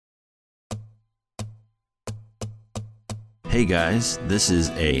Hey guys, this is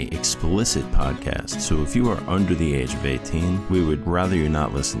a explicit podcast, so if you are under the age of 18, we would rather you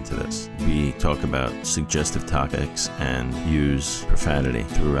not listen to this. We talk about suggestive topics and use profanity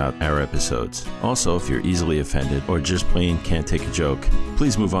throughout our episodes. Also, if you're easily offended or just plain can't take a joke,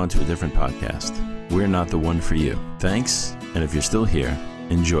 please move on to a different podcast. We're not the one for you. Thanks, and if you're still here,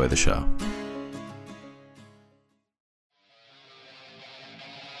 enjoy the show.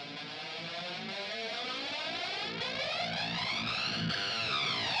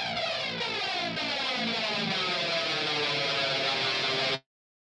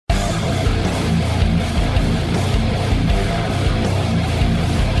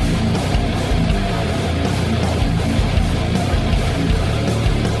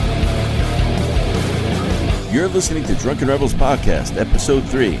 You're listening to Drunken Rebels Podcast, Episode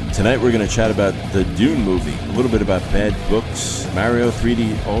 3. Tonight we're going to chat about the Dune movie, a little bit about bad books, Mario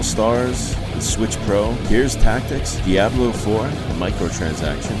 3D All-Stars, the Switch Pro, Gears Tactics, Diablo 4,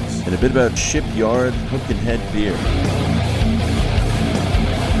 microtransactions, and a bit about Shipyard Hook and Head beer.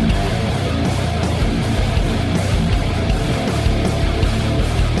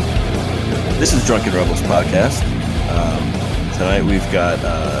 This is Drunken Rebels Podcast. Tonight we've got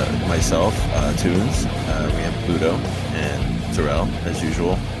myself, Tunes, we have Pluto, and Terrell, as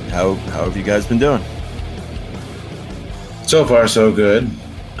usual. How have you guys been doing? So far, so good.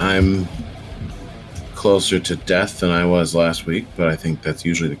 I'm closer to death than I was last week, but I think that's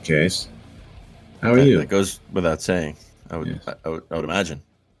usually the case. How are you? That goes without saying, I would imagine.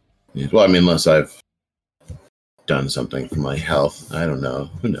 Yeah. Well, I mean, unless I've done something for my health. I don't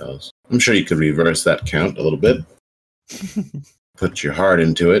know. Who knows? I'm sure you could reverse that count a little bit. Put your heart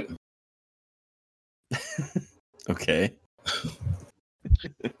into it. Okay.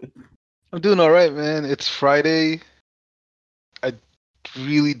 I'm doing all right, man. It's Friday. I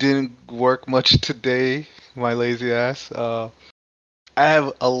really didn't work much today, my lazy ass. I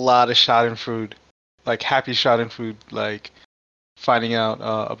have a lot of schadenfreude, like happy schadenfreude, like finding out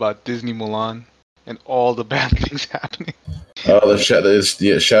about Disney Mulan and all the bad things happening. Oh,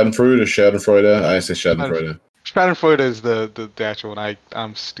 Schadenfreude or Schadenfreude? I say Schadenfreude. Schadenfreude is the actual one.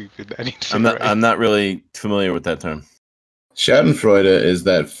 I'm stupid. I need to I'm not really familiar with that term. Schadenfreude is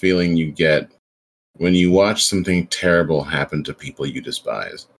that feeling you get when you watch something terrible happen to people you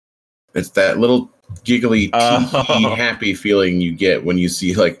despise. It's that little giggly, happy feeling you get when you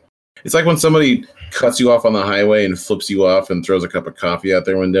see, like, it's like when somebody cuts you off on the highway and flips you off and throws a cup of coffee out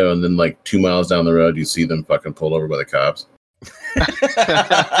their window, and then like 2 miles down the road you see them fucking pulled over by the cops.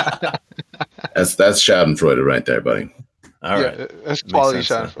 That's Schadenfreude right there, buddy. All right, that's quality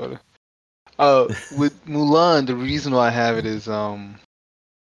Schadenfreude. With Mulan, the reason why I have it is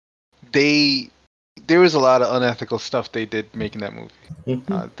there was a lot of unethical stuff they did making that movie.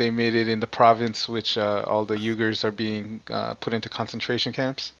 Mm-hmm. They made it in the province which all the Uyghurs are being put into concentration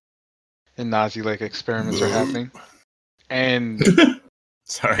camps, and Nazi-like experiments are happening. And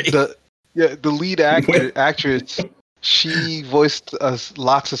sorry, the lead actress, she voiced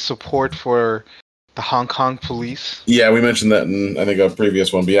lots of support for the Hong Kong police. Yeah, we mentioned that in, I think, a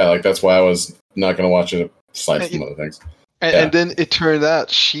previous one. But yeah, like that's why I was not going to watch it aside from other things. And then it turned out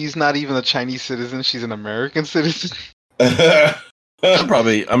she's not even a Chinese citizen; she's an American citizen. I'm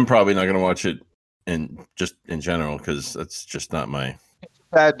probably not going to watch it in general because that's just not my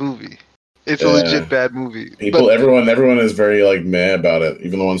bad movie. It's a legit bad movie. Everyone is very like meh about it.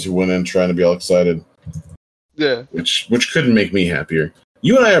 Even the ones who went in trying to be all excited. Yeah, which couldn't make me happier.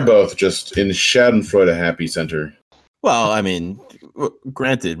 You and I are both just in Schadenfreude happy center. Well, I mean,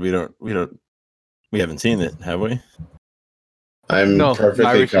 granted, we haven't seen it, have we? I'm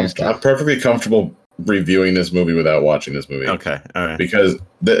perfectly comfortable reviewing this movie without watching this movie. Okay, all right. Because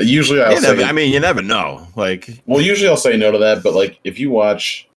usually you never know. Usually I'll say no to that, but like if you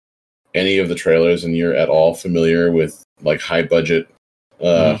watch any of the trailers and you're at all familiar with like high budget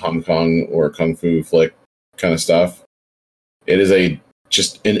Hong Kong or kung fu flick kind of stuff, it is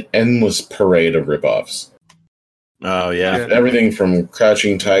just an endless parade of ripoffs. Oh yeah, everything from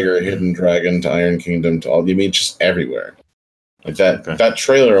Crouching Tiger, Hidden Dragon to Iron Kingdom to all. You mean just everywhere. Like that. Okay. That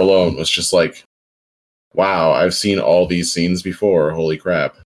trailer alone was just like, wow! I've seen all these scenes before. Holy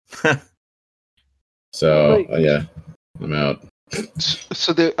crap! So yeah, I'm out.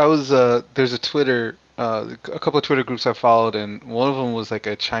 So there's a Twitter, a couple of Twitter groups I followed, and one of them was like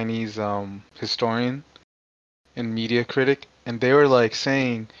a Chinese historian and media critic, and they were like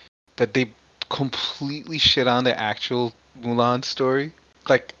saying that they completely shit on the actual Mulan story.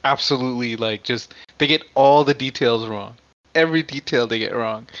 Like absolutely, like just they get all the details wrong. Every detail they get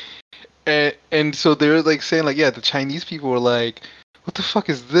wrong. And so they were like saying like, yeah, the Chinese people were like, what the fuck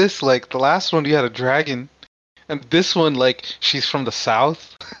is this? Like the last one you had a dragon, And this one, like, she's from the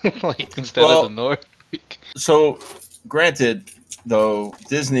south, like instead of the north. So, granted, though,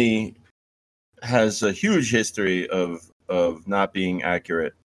 Disney has a huge history of not being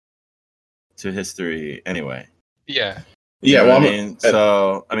accurate to history anyway. Yeah. You know what I mean?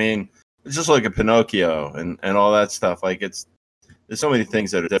 So, I mean, it's just like a Pinocchio and all that stuff. Like, there's so many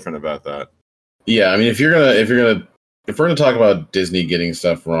things that are different about that. Yeah, I mean, if we're gonna talk about Disney getting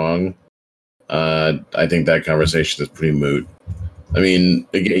stuff wrong, I think that conversation is pretty moot. I mean,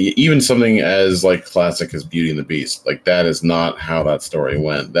 even something as like classic as Beauty and the Beast, like that is not how that story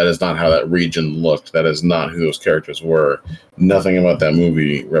went. That is not how that region looked. That is not who those characters were. Nothing about that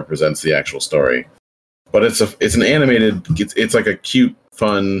movie represents the actual story. But it's an animated. It's like a cute,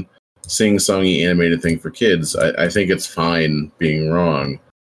 fun, sing-songy animated thing for kids. I think it's fine being wrong.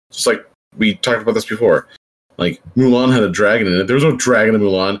 Just like we talked about this before. Like Mulan had a dragon in it. There was no dragon in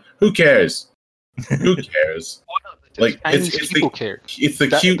Mulan. Who cares? Who cares? Like it's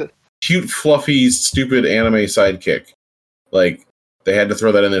the cute, fluffy, stupid anime sidekick. Like they had to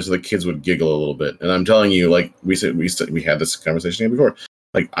throw that in there so the kids would giggle a little bit. And I'm telling you, like we had this conversation here before.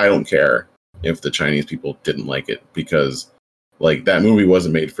 Like I don't care if the Chinese people didn't like it because like that movie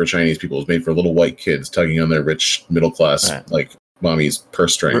wasn't made for Chinese people. It was made for little white kids tugging on their rich middle class like mommy's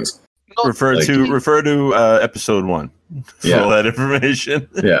purse strings. Refer to episode 1 for all that information.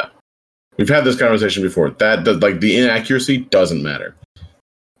 Yeah. We've had this conversation before. That like the inaccuracy doesn't matter.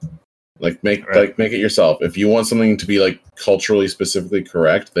 Like make it yourself. If you want something to be like culturally specifically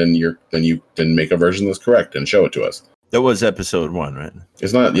correct, then make a version that's correct and show it to us. That was episode 1, right?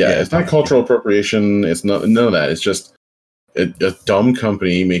 It's not. Yeah, it's not cultural appropriation. It's not none of that. It's just a dumb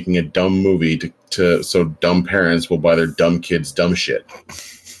company making a dumb movie so dumb parents will buy their dumb kids dumb shit.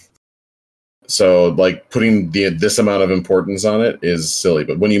 So, like, putting this amount of importance on it is silly.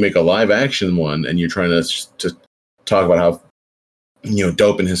 But when you make a live action one and you're trying to talk about how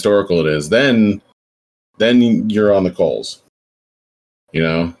dope and historical it is, then you're on the coals.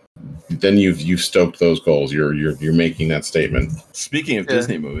 Then you've stoked those goals. You're making that statement. Speaking of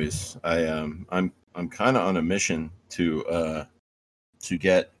Disney movies, I'm kind of on a mission to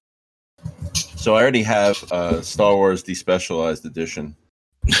get. So I already have Star Wars Despecialized Edition.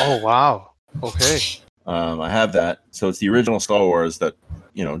 Oh wow. Okay. I have that. So it's the original Star Wars that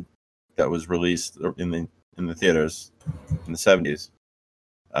was released in the theaters in the 70s.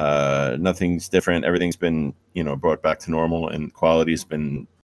 Nothing's different. Everything's been brought back to normal, and quality's been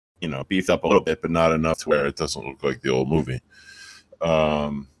beefed up a little bit, but not enough to where it doesn't look like the old movie.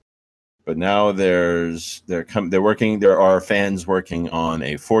 But now there are fans working on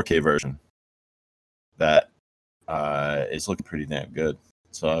a 4K version that is looking pretty damn good.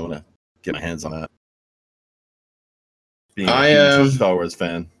 So I want to get my hands on that. Being a huge Star Wars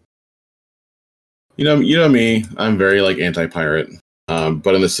fan. You know me. I'm very like anti-pirate.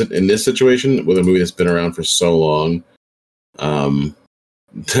 But in this situation with a movie that's been around for so long,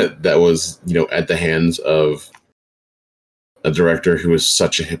 that was at the hands of a director who was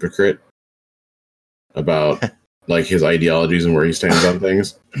such a hypocrite about like his ideologies and where he stands on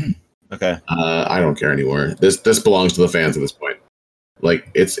things. Okay. I don't care anymore. This belongs to the fans at this point.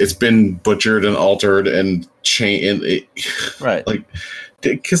 Like it's been butchered and altered and changed. Right. Like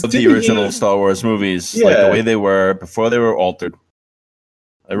because the original Star Wars movies, like the way they were before they were altered.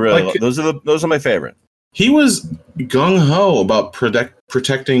 I really those are my favorite. He was gung ho about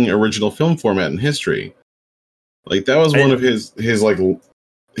protecting original film format and history. Like that was one of his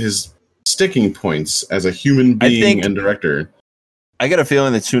sticking points as a human being and director. I get a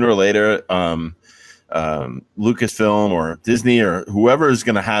feeling that sooner or later, Lucasfilm or Disney or whoever is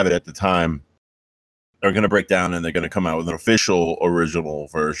going to have it at the time are going to break down and they're going to come out with an official original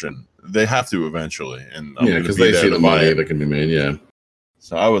version. They have to eventually, and because they see the money that can be made. Yeah.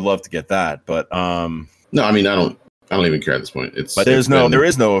 So I would love to get that, but no, I mean I don't even care at this point. There is no.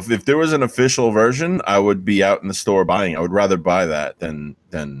 If there was an official version, I would be out in the store buying. I would rather buy that than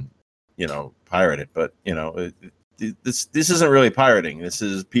pirate it. But this isn't really pirating. This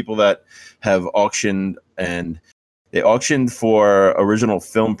is people that have auctioned, and they auctioned for original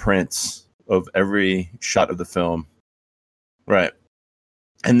film prints of every shot of the film, right?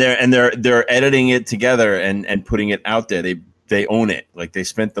 And they're editing it together and putting it out there. They own it. Like they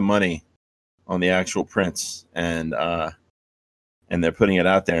spent the money on the actual prints, and they're putting it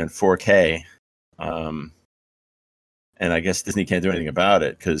out there in 4K. And I guess Disney can't do anything about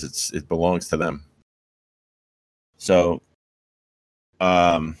it because it belongs to them. So,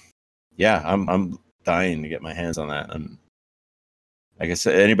 I'm dying to get my hands on that. And I guess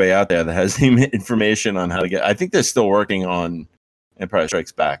anybody out there that has any information on how to get, I think they're still working on Empire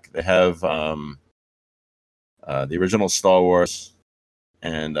Strikes Back. They have the original Star Wars,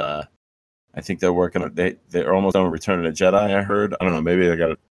 and I think they're working on they're almost done with Return of the Jedi. I heard. I don't know. Maybe they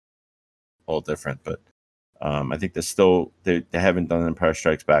got it all different, but I think they haven't done Empire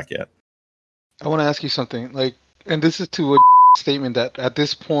Strikes Back yet. I want to ask you something, like, and this is to a statement that at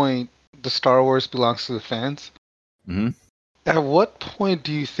this point the Star Wars belongs to the fans. Mm-hmm. At what point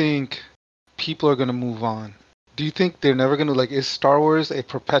do you think people are going to move on? Do you think they're never going to, like, is Star Wars a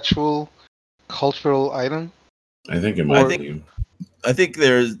perpetual cultural item? I think it might be. I think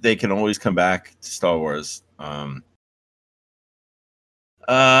they can always come back to Star Wars.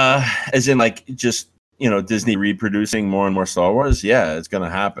 As in, like, just, Disney reproducing more and more Star Wars. Yeah, it's going to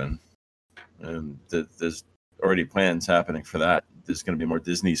happen. And there's already plans happening for that. There's going to be more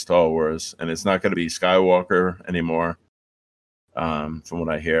Disney Star Wars, and it's not going to be Skywalker anymore, from what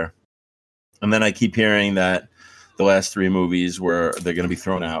I hear. And then I keep hearing that the last 3 movies they're going to be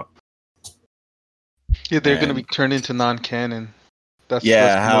thrown out. Yeah, they're going to be turned into non-canon.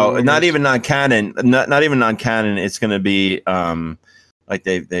 Not even non-canon. Not even non-canon. It's going to be like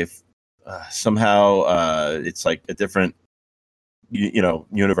they've somehow it's like a different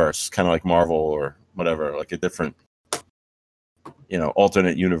universe, kind of like Marvel or whatever, like a different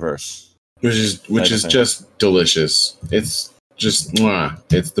alternate universe, which is just delicious. It's just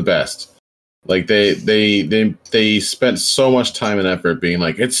it's the best. Like they spent so much time and effort being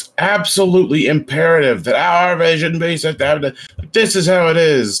like, it's absolutely imperative that our vision be such that this is how it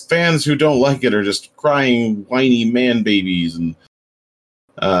is. Fans who don't like it are just crying whiny man babies, and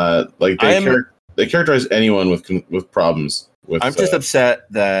they characterize anyone with problems. I'm just upset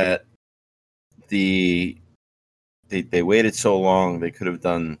that they waited so long. They could have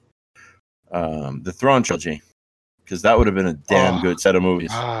done the Thrawn trilogy, because that would have been a damn good set of movies.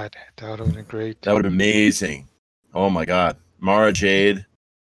 God, that would have been great. That would have been amazing. Oh my God, Mara Jade,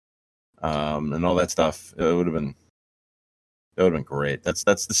 and all that stuff. That would have been great. That's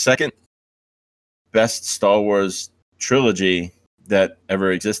the second best Star Wars trilogy that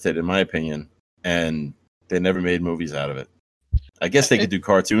ever existed, in my opinion, and they never made movies out of it. I guess they could do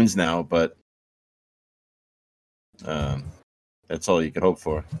cartoons now, but that's all you could hope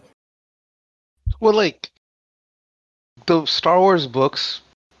for. Well, like, the Star Wars books,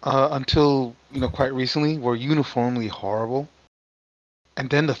 until quite recently, were uniformly horrible, and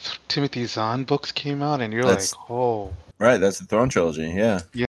then the Timothy Zahn books came out, and that's the Thrawn trilogy, yeah.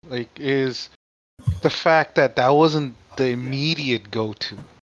 Like, is the fact that wasn't the immediate go-to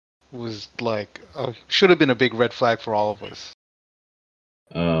was like should have been a big red flag for all of us.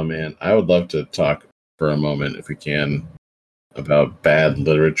 Oh man, I would love to talk for a moment, if we can, about bad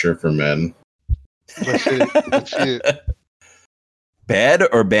literature for men. Let's see it. Bad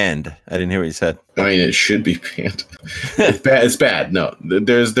or banned? I didn't hear what you said. I mean, it should be banned. It's bad. No,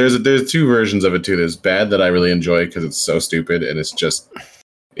 there's 2 versions of it too. There's bad that I really enjoy because it's so stupid and it's just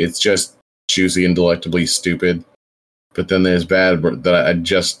juicy and delectably stupid. But then there's bad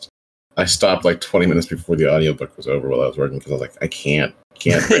that I stopped like 20 minutes before the audiobook was over while I was working, because I was like, I can't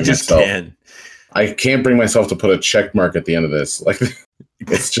bring myself. I can't bring myself to put a check mark at the end of this. Like,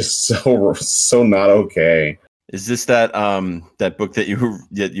 it's just so not okay. Is this that book that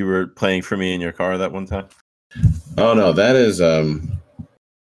you were playing for me in your car that one time? Oh no, that is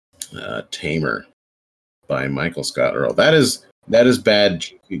Tamer by Michael Scott Earl. That is bad,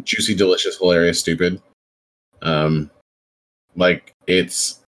 juicy, delicious, hilarious, stupid. Like,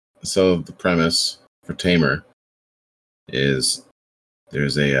 so the premise for Tamer is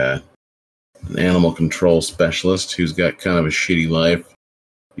there's an animal control specialist who's got kind of a shitty life.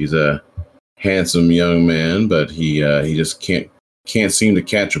 He's a handsome young man, but he just can't seem to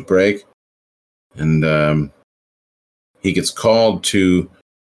catch a break, and he gets called to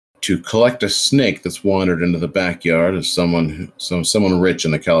collect a snake that's wandered into the backyard of someone rich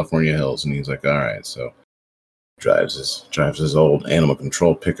in the California hills, and he's like, all right, so drives his old animal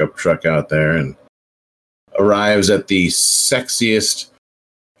control pickup truck out there and arrives at the sexiest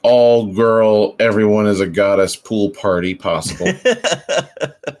all-girl, everyone is a goddess pool party possible,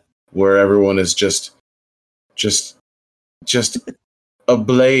 where everyone is just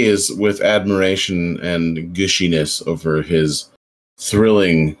ablaze with admiration and gushiness over his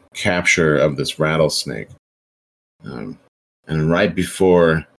thrilling capture of this rattlesnake. And right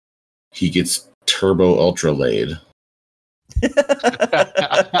before he gets turbo ultra laid.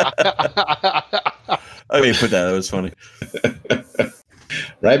 I mean, put that was funny.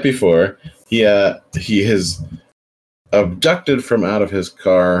 Right before he is abducted from out of his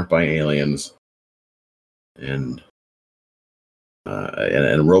car by aliens, and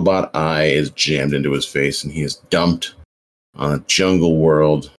a robot eye is jammed into his face, and he is dumped on a jungle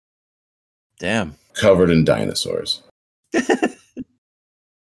world. Damn. covered in dinosaurs.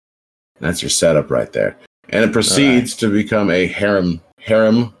 That's your setup right there. And it proceeds to become a harem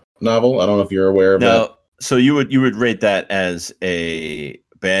novel. I don't know if you're aware of that. So you would rate that as a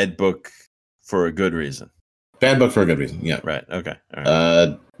bad book for a good reason. Bad book for a good reason, yeah. Right, okay. All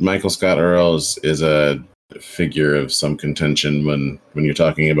right. Michael Scott Earl is a figure of some contention when you're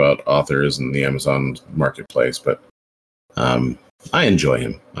talking about authors in the Amazon marketplace, but I enjoy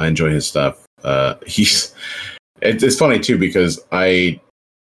him. I enjoy his stuff. It's funny too because I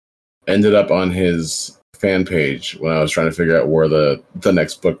ended up on his fan page when I was trying to figure out where the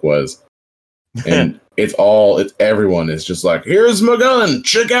next book was, and everyone is just like, here's my gun,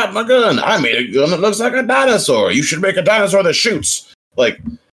 check out my gun, I made a gun that looks like a dinosaur, you should make a dinosaur that shoots. Like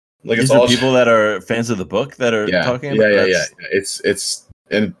These it's are all people that are fans of the book that are talking about yeah. It's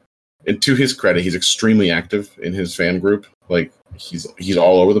and to his credit, he's extremely active in his fan group. Like he's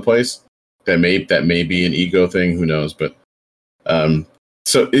all over the place. That may be an ego thing, who knows? But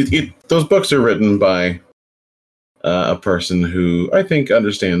so those books are written by a person who I think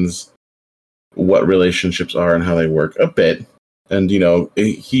understands what relationships are and how they work a bit. And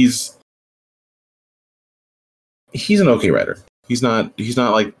he's an okay writer. He's not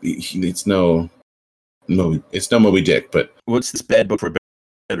like it's no Moby Dick. But what's this bad book for a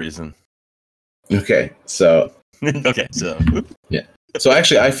bad reason? Okay, so yeah. So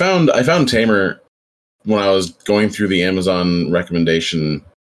actually, I found Tamer when I was going through the Amazon recommendation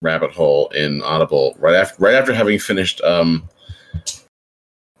rabbit hole in Audible right after having finished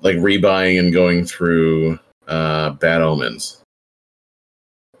like rebuying and going through Bad Omens.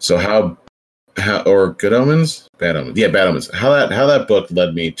 So how or Good Omens? Bad Omens. Yeah, Bad Omens. How that book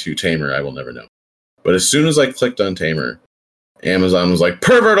led me to Tamer, I will never know. But as soon as I clicked on Tamer, Amazon was like,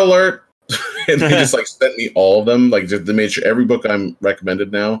 pervert alert! And they just like sent me all of them. Like they made sure every book I'm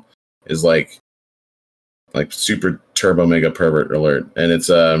recommended now is like super turbo mega pervert alert. And it's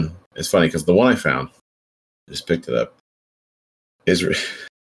funny because the one I found, just picked it up, is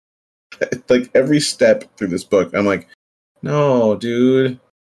like every step through this book, I'm like, no, dude.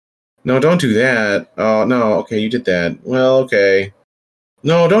 No, don't do that. Oh, no, okay, you did that. Well, okay.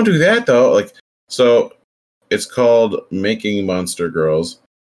 No, don't do that, though. Like, so it's called Making Monster Girls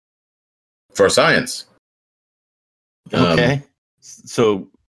for Science. Okay.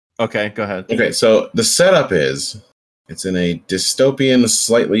 Okay, go ahead. Okay, so the setup is it's in a dystopian,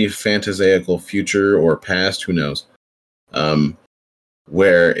 slightly phantasaical future or past, who knows,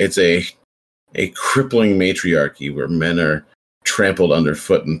 where it's a crippling matriarchy where men are trampled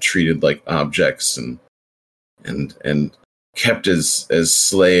underfoot and treated like objects and kept as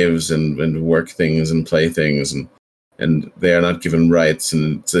slaves and work things and play things and they are not given rights,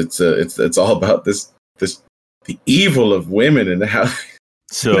 and it's all about this the evil of women and how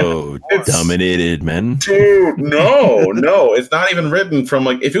dominated men. Dude, no, it's not even written from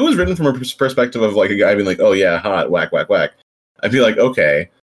like, if it was written from a perspective of like a guy being like, oh yeah, hot, whack, whack, whack, I'd be like,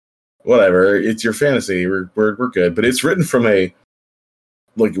 okay, whatever, it's your fantasy, we're good. But it's written from a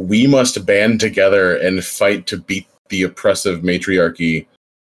like, we must band together and fight to beat the oppressive matriarchy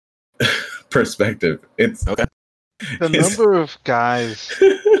perspective. It's okay. The number of guys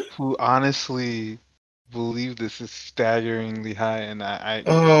who honestly believe this is staggeringly high, and I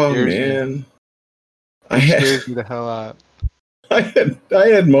man, scares me the hell out. I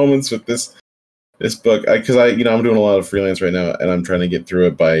had moments with this book because I'm doing a lot of freelance right now, and I'm trying to get through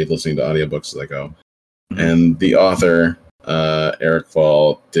it by listening to audiobooks as I go. Mm-hmm. And the author, Eric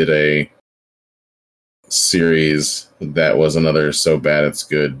Fall, did a series that was another so bad it's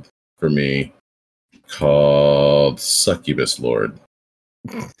good for me, called Succubus Lord.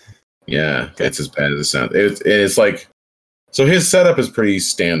 Yeah, okay. It's as bad as it sounds. It's like, so his setup is pretty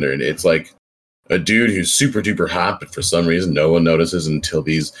standard. It's like a dude who's super duper hot, but for some reason no one notices until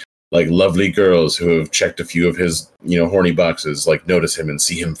these like lovely girls who have checked a few of his horny boxes like notice him and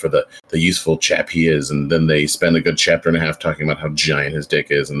see him for the useful chap he is, and then they spend a good chapter and a half talking about how giant his dick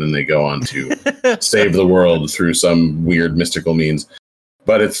is, and then they go on to save the world through some weird mystical means.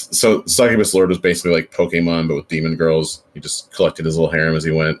 But it's so Succubus Lord was basically like Pokemon, but with demon girls. He just collected his little harem as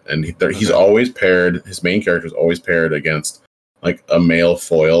he went, and he's always paired. His main character is always paired against like a male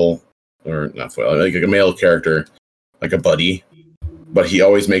foil, or not foil, like a male character, like a buddy. But he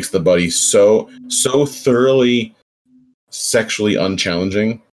always makes the buddy so thoroughly sexually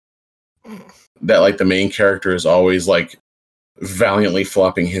unchallenging that like the main character is always like valiantly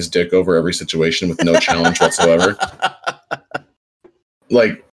flopping his dick over every situation with no challenge whatsoever.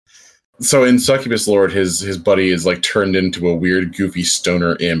 Like, so in Succubus Lord, his buddy is like turned into a weird, goofy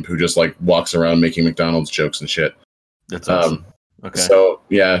stoner imp who just like walks around making McDonald's jokes and shit. That's awesome. Okay. So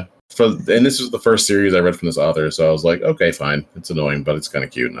yeah, and this was the first series I read from this author, so I was like, okay, fine. It's annoying, but it's kind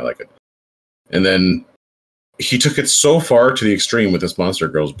of cute, and I like it. And then he took it so far to the extreme with this Monster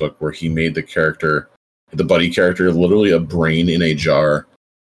Girls book, where he made the buddy character, literally a brain in a jar,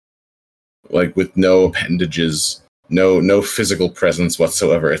 like with no appendages, no physical presence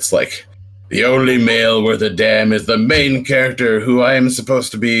whatsoever. It's like the only male worth a damn is the main character, who I am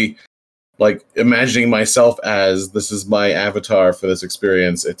supposed to be, like, imagining myself as. This is my avatar for this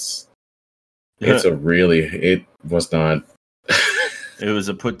experience. It was not. It was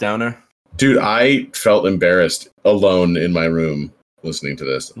a put downer. Dude, I felt embarrassed alone in my room listening to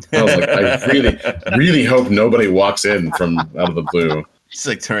this. I was like, I really, really hope nobody walks in from out of the blue. It's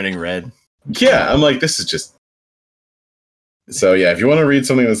like turning red. Yeah, I'm like, this is just. So yeah, if you want to read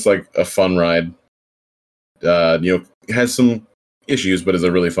something that's like a fun ride, it has some issues, but is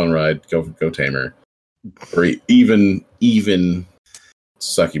a really fun ride, go Tamer. Or even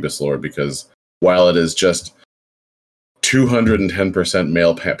Succubus Lord, because while it is just 210%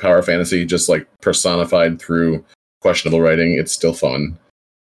 male power fantasy, just like personified through questionable writing, it's still fun.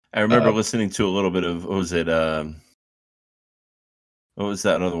 I remember listening to a little bit of, what was it? What was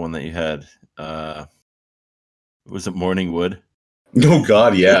that other one that you had? Was it Morningwood? Oh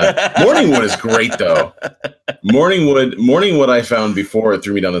God, yeah. Morningwood is great though. Morningwood I found before it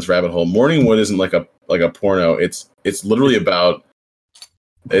threw me down this rabbit hole. Morningwood isn't like a porno. It's literally about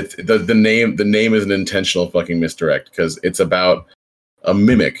the name is an intentional fucking misdirect, because it's about a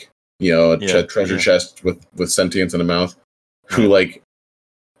mimic, treasure chest with sentience in a mouth, who like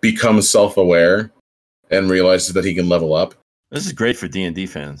becomes self-aware and realizes that he can level up. This is great for D&D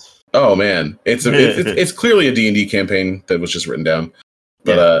fans. Oh man, it's clearly a D&D campaign that was just written down.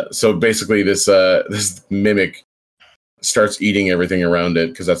 But so basically this mimic starts eating everything around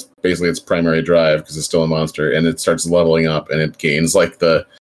it, because that's basically its primary drive, because it's still a monster, and it starts leveling up, and it gains like the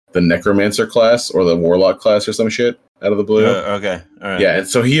necromancer class or the warlock class or some shit out of the blue. Okay, all right. Yeah, and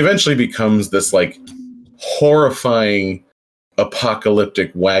so he eventually becomes this like horrifying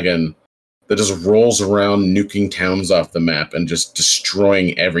apocalyptic wagon that just rolls around nuking towns off the map and just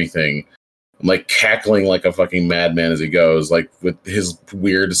destroying everything, like cackling like a fucking madman as he goes, like with his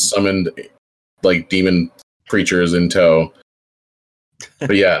weird summoned like demon creatures in tow.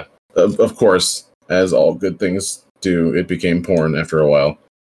 But yeah, of course, as all good things do, it became porn after a while.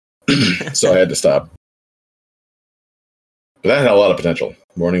 So I had to stop. But that had a lot of potential.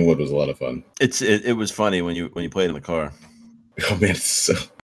 Morningwood was a lot of fun. It was funny when you played in the car. Oh man,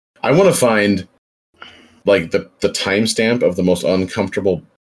 I want to find like the timestamp of the most uncomfortable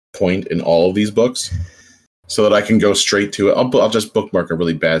point in all of these books, so that I can go straight to it. I'll just bookmark a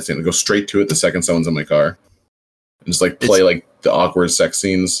really bad scene and go straight to it the second someone's in my car, and just like play like the awkward sex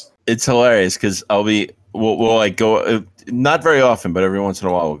scenes. It's hilarious because we'll like go, not very often, but every once in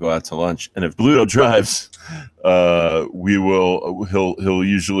a while we'll go out to lunch, and if Bluto drives, he'll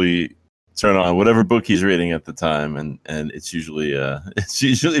usually turn on whatever book he's reading at the time, and it's usually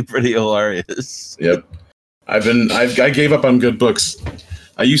pretty hilarious. Yep. I gave up on good books.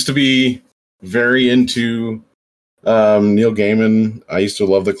 I used to be very into Neil Gaiman. I used to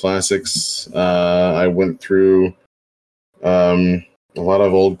love the classics. I went through a lot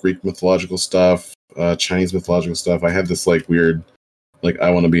of old Greek mythological stuff, Chinese mythological stuff. I had this like weird, like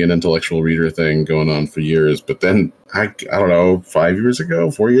I want to be an intellectual reader thing going on for years. But then I don't know, 4 years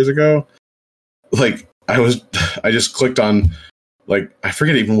ago, like I just clicked on, like, I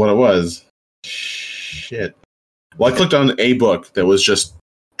forget even what it was. Shit. Well, I clicked on a book that was just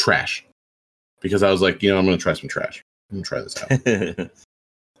trash, because I was like, I'm going to try some trash. I'm going to try this out.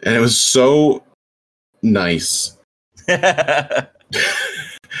 And it was so nice to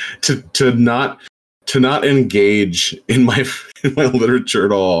not engage in my literature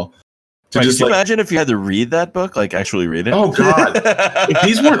at all. Right, just imagine if you had to read that book, like actually read it. Oh God! If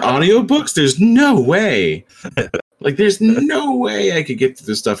these weren't audiobooks, there's no way. Like, there's no way I could get to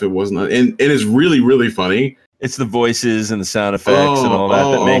this stuff. It wasn't, and it is really, really funny. It's the voices and the sound effects and all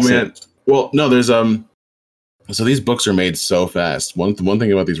that makes it. Well, no, there's So these books are made so fast. One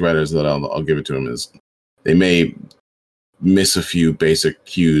thing about these writers that I'll give it to them is they may miss a few basic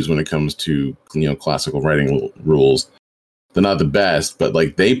cues when it comes to classical writing rules. They're not the best, but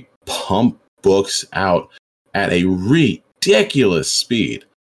like they pump books out at a ridiculous speed.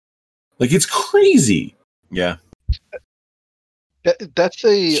 Like, it's crazy. Yeah. That's a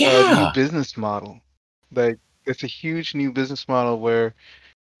new business model. Like, it's a huge new business model where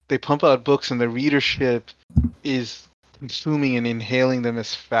they pump out books and the readership is consuming and inhaling them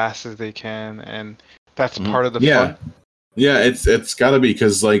as fast as they can, and that's part of the fun. Yeah, it's got to be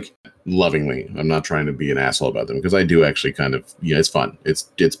because like lovingly, I'm not trying to be an asshole about them because I do actually kind of it's fun. It's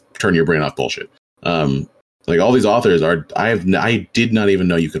turn your brain off bullshit. Like all these authors are I did not even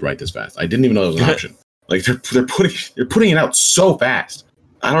know you could write this fast. I didn't even know it was an option. Like they're putting it out so fast.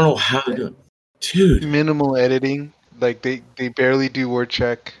 I don't know how to do it, dude. Minimal editing, like they barely do word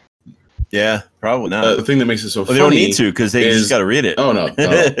check. Yeah, probably not. The thing that makes it so funny, they don't need to because they just got to read it. Oh no!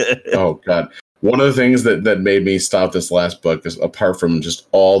 Oh god! One of the things that made me stop this last book is apart from just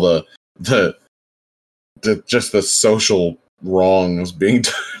all the just the social wrongs being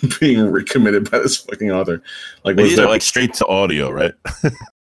committed by this fucking author. Like these are like straight to audio, right?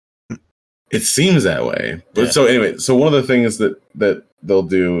 It seems that way. But Yeah. so anyway, so one of the things that they'll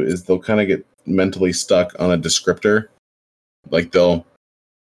do is they'll kind of get mentally stuck on a descriptor. Like they'll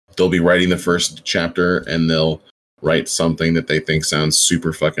be writing the first chapter and they'll write something that they think sounds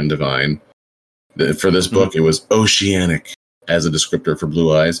super fucking divine. For this book, it was oceanic as a descriptor for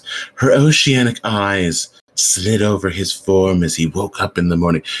Blue Eyes. Her oceanic eyes slid over his form as he woke up in the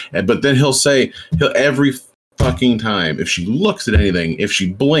morning. But then he'll every fucking time, if she looks at anything, if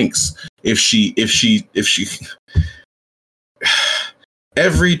she blinks, if she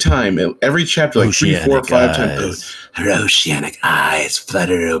every time, every chapter, like Oceanic 3, 4, 5 eyes. times, her oceanic eyes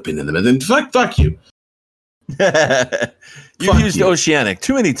flutter open in the middle. And fuck you. You've used oceanic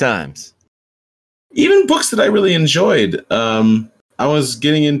too many times. Even books that I really enjoyed. I was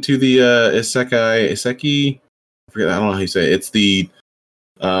getting into the Isekai. I don't know how you say it. It's the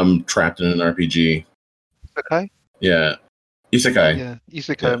trapped in an RPG. Isekai? Yeah. Isekai. Yeah,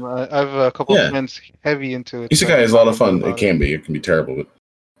 Isekai. I have a couple of friends heavy into it. Isekai is a lot of fun. It can be terrible, but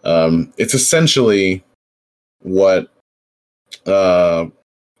it's essentially what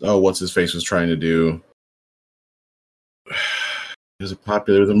what's his face was trying to do. There's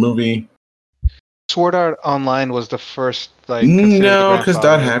a movie. Sword Art Online was the first like. No, because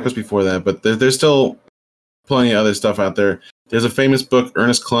Dot Hack was before that, but there's still plenty of other stuff out there. There's a famous book,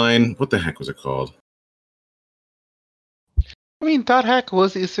 Ernest Cline. What the heck was it called? I mean, Dot Hack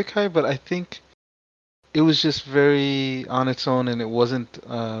was Isekai, but I think it was just very on its own, and it wasn't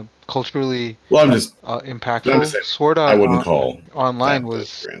culturally impactful. Sword Art I wouldn't call Online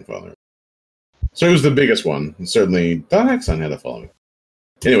was grandfather. So it was the biggest one, and certainly Dot Hack's son had a following.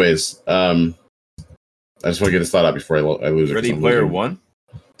 Anyways, I just want to get this thought out before I lose it. Ready Player One?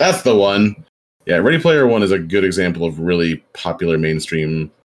 That's the one. Yeah, Ready Player One is a good example of really popular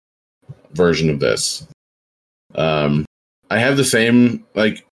mainstream version of this. I have the same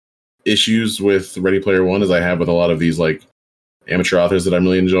like issues with Ready Player One as I have with a lot of these like amateur authors that I'm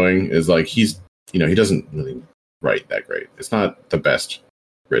really enjoying. Is like he doesn't really write that great. It's not the best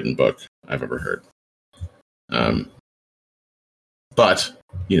written book I've ever heard. But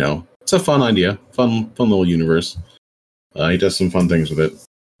it's a fun idea, fun little universe. He does some fun things with it.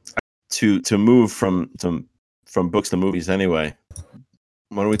 To move from books to movies anyway.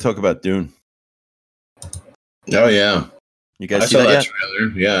 Why don't we talk about Dune? Oh yeah, you guys I see saw that yet?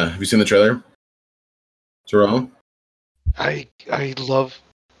 trailer. Yeah, have you seen the trailer? Jerome? I love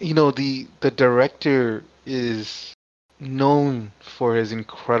the director is known for his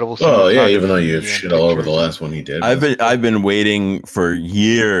incredible. Oh yeah, even though you shit all over the last one he did. I've been waiting for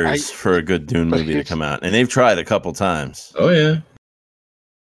years for a good Dune movie to come out, and they've tried a couple times. Oh yeah.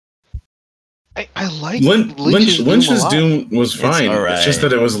 I like Lynch's Dune was fine. It's all right. It's just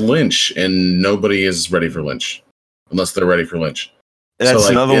that it was Lynch, and nobody is ready for Lynch unless they're ready for Lynch. That's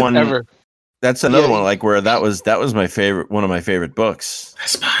another one. That's another one like where that was my favorite, one of my favorite books.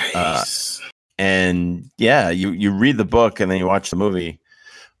 Spice. And yeah, you read the book and then you watch the movie.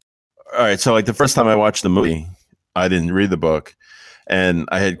 All right, so like the first time I watched the movie, I didn't read the book, and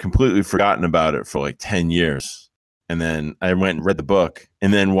I had completely forgotten about it for like 10 years. And then I went and read the book,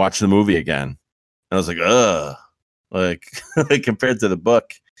 and then watched the movie again. And I was like, ugh, like compared to the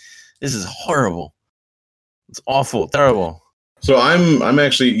book, this is horrible. It's awful, terrible. So I'm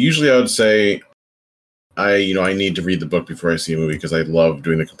actually usually I would say I need to read the book before I see a movie because I love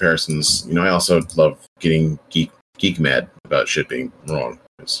doing the comparisons. I also love getting geek mad about shit being wrong.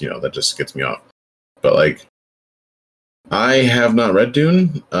 It's that just gets me off. But like I have not read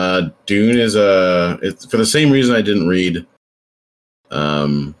Dune. Dune is it's for the same reason I didn't read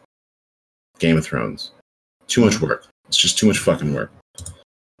Game of Thrones. Too much work. It's just too much fucking work.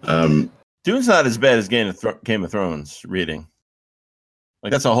 Dune's not as bad as Game of Thrones reading.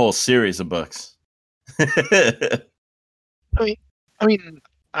 Like that's a whole series of books. I mean,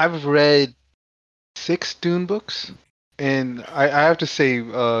 I've read 6 Dune books, and I have to say,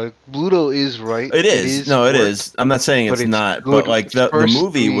 Bluto is right. It is. It is. I'm not saying it's not, but like the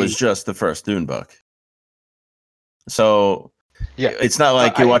movie was just the first Dune book. So Yeah, it's not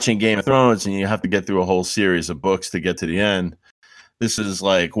like you're I- watching Game of Thrones and you have to get through a whole series of books to get to the end. This is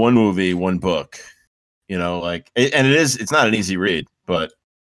like one movie, one book. You know, like, and it's not an easy read, but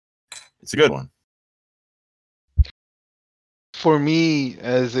it's a good one. for me,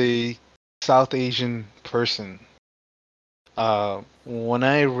 as a South Asian person, when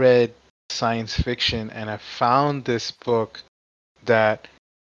I read science fiction and I found this book that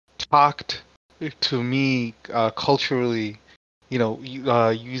talked to me culturally,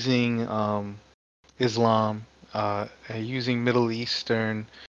 using Islam, using Middle Eastern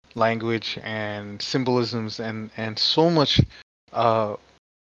language and symbolisms, and uh,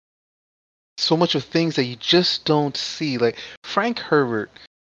 so much of things that you just don't see. Like Frank Herbert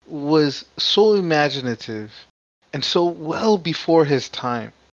was so imaginative and so well before his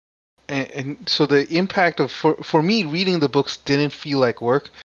time. And so the impact of for me reading the books didn't feel like work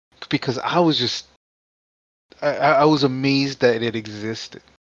because I was just I was amazed that it existed.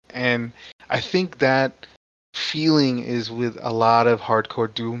 And I think that feeling is with a lot of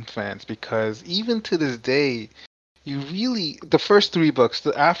hardcore Doom fans because even to this day, you really the first three books.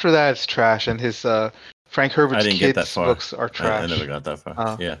 After that, it's trash, and his Frank I Herbert's didn't get that kids far. books are trash. I never got that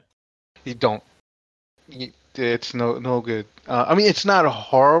far. Yeah. You don't. It's no good. I mean, it's not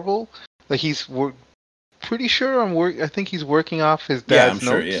horrible. Like pretty sure I think he's working off his Yeah, dad's I'm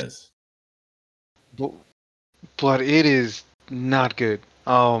sure notes. he is. But it is not good.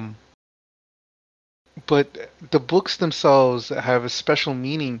 But the books themselves have a special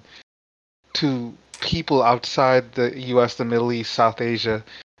meaning to people outside the U.S., the Middle East, South Asia,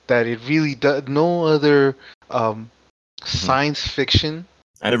 that it really does. No other science fiction.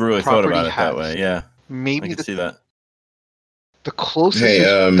 I never really thought property about it that has. way. Yeah, I Maybe can see that. the closest Hey,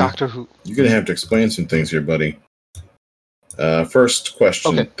 is Doctor Who. You're gonna have to explain some things here, buddy. First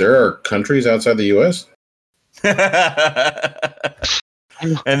question: Okay. There are countries outside the U.S.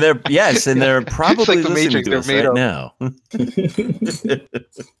 And they're probably like the listening Matrix, to us they're made right up. now.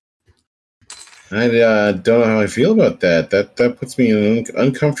 I don't know how I feel about that. That puts me in an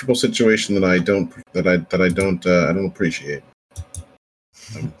uncomfortable situation that I don't appreciate.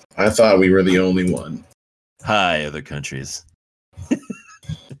 I thought we were the only one. Hi, other countries.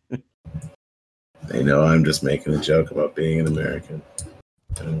 They know I'm just making a joke about being an American.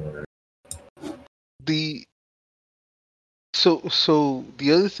 Don't worry. So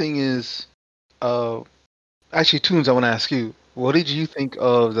the other thing is, actually, Toons, I want to ask you, what did you think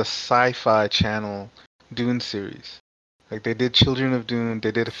of the Sci-Fi Channel Dune series? Like they did Children of Dune,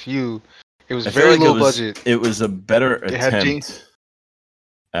 they did a few. It was very low budget. It was a better They had attempt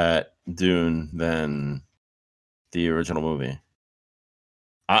at Dune than the original movie.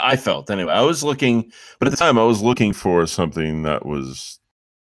 I felt anyway. I was looking, but at the time I was looking for something that was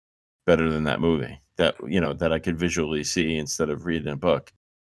better than that movie. That that I could visually see instead of reading a book.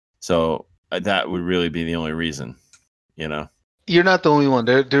 So that would really be the only reason. You're not the only one.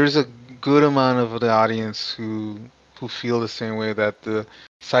 There's a good amount of the audience who feel the same way, that the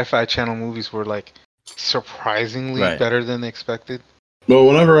Sci-Fi Channel movies were like surprisingly better than expected. Well,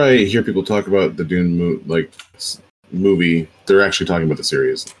 whenever I hear people talk about the Dune movie, they're actually talking about the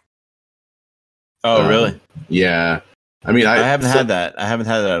series. Oh, really? Yeah. I mean, I haven't had that. I haven't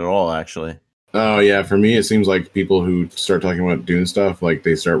had that at all, actually. Oh, yeah. For me, it seems like people who start talking about Dune stuff, like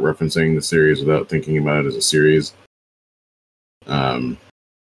they start referencing the series without thinking about it as a series. The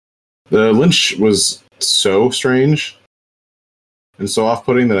Lynch was so strange and so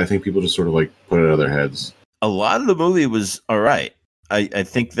off-putting that I think people just sort of like put it out of their heads. A lot of the movie was all right. I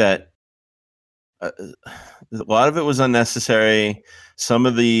think that a lot of it was unnecessary. Some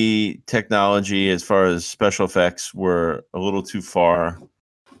of the technology, as far as special effects, were a little too far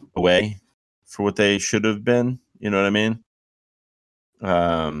away for what they should have been. You know what I mean?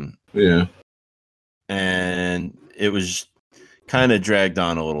 Yeah. And it was kind of dragged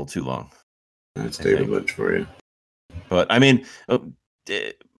on a little too long. That's David Lynch for you. But I mean,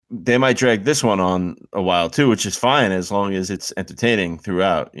 they might drag this one on a while too, which is fine as long as it's entertaining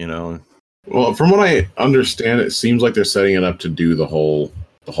throughout. Well, from what I understand, it seems like they're setting it up to do the whole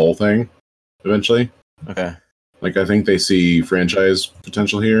thing eventually. Okay. Like I think they see franchise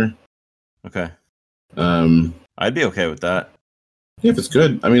potential here. Okay. I'd be okay with that. Yeah, if it's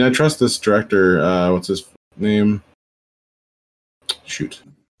good. I mean, I trust this director. What's his name? Shoot.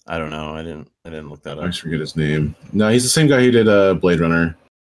 I don't know. I didn't look that up. I always forget his name. No, he's the same guy who did Blade Runner.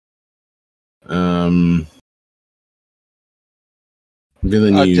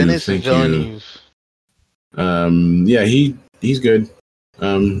 Villeneuve. Denis Thank Villeneuve. You. Yeah, he's good.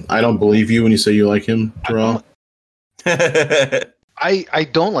 I don't believe you when you say you like him, Terrell. I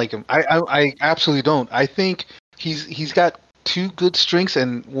don't like him. I absolutely don't. I think he's got two good strengths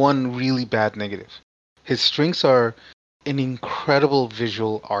and one really bad negative. His strengths are an incredible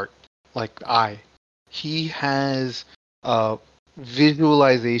visual art, like eye. He has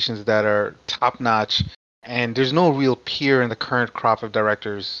visualizations that are top notch, and there's no real peer in the current crop of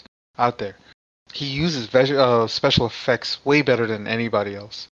directors out there. He uses special effects way better than anybody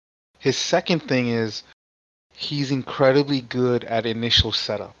else. His second thing is he's incredibly good at initial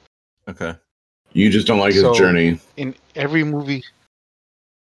setup. Okay. You just don't like his journey. In every movie,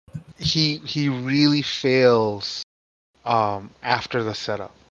 he really fails after the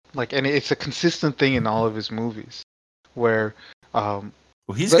setup. Like, and it's a consistent thing in all of his movies, where well,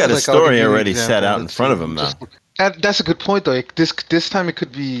 he's got a story already set out in front of him, though. That's a good point, though. This time it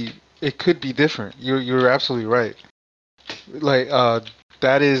could be different. You're absolutely right. Like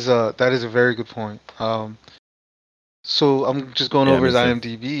that is a very good point. So I'm just going over his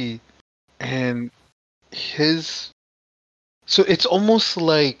IMDb, and so it's almost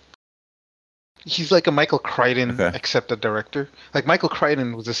like he's like a Michael Crichton, except a director. Like Michael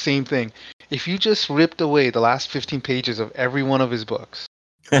Crichton was the same thing. If you just ripped away the last 15 pages of every one of his books,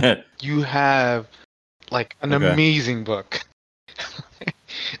 you have like an amazing book.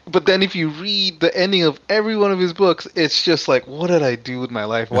 But then if you read the ending of every one of his books, it's just like, what did I do with my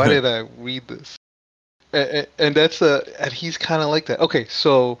life? Why did I read this? And that's and he's kind of like that. Okay,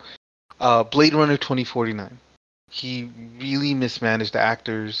 so Blade Runner 2049. He really mismanaged the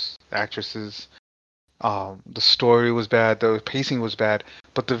actors, actresses. The story was bad, the pacing was bad,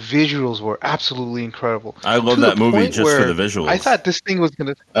 but the visuals were absolutely incredible. I love that movie just for the visuals. I thought this thing was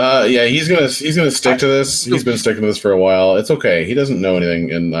gonna. Yeah, he's gonna stick to this. He's been sticking to this for a while. It's okay. He doesn't know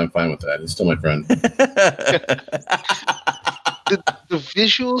anything, and I'm fine with that. He's still my friend. The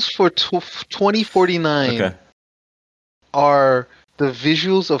visuals for 2049 are the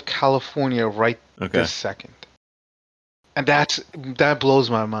visuals of California right this second. And that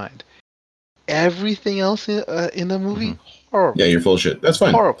blows my mind. Everything else in the movie, horrible. Yeah, you're full of shit. That's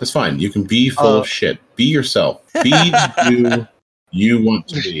fine. Horrible. That's fine. You can be full of shit. Be yourself. Be who you want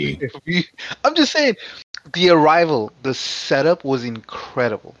to be. I'm just saying, The Arrival, the setup was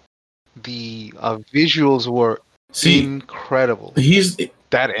incredible. The visuals were incredible. He's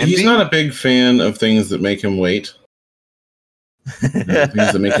not a big fan of things that make him wait. Things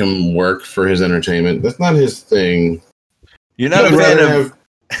that make him work for his entertainment. That's not his thing. You're not a fan of...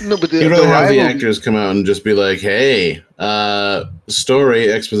 No, but he'd rather have the actors come out and just be like, hey,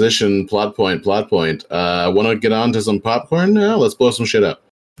 story, exposition, plot point. Want to get on to some popcorn? No, let's blow some shit up.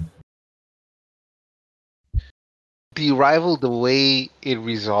 The Arrival, the way it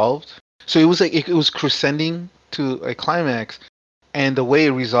resolved, so it was like it was crescending to a climax, and the way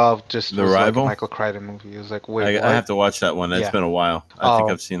it resolved just was like a Michael Crichton movie. It was like, wait, I have to watch that one. It's been a while. I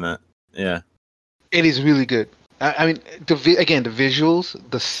think I've seen that. Yeah. It is really good. I mean, the visuals,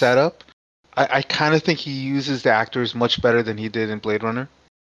 the setup, I kind of think he uses the actors much better than he did in Blade Runner.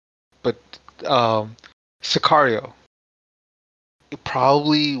 But Sicario,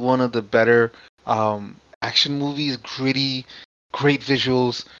 probably one of the better action movies, gritty, great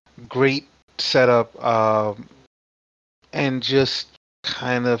visuals, great setup, and just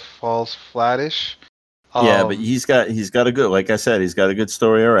kind of falls flattish. Yeah, but he's got a good, like I said, he's got a good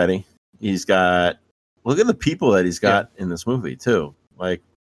story already. He's got... Look at the people that he's got in this movie, too. Like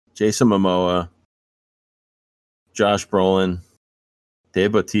Jason Momoa, Josh Brolin,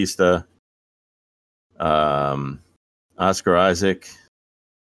 Dave Bautista, Oscar Isaac.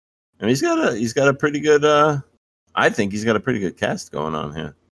 And he's got a pretty good... I think he's got a pretty good cast going on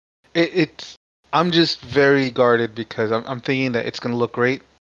here. I'm just very guarded because I'm thinking that it's going to look great.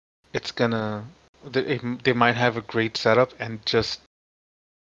 It's going to... They might have a great setup and just...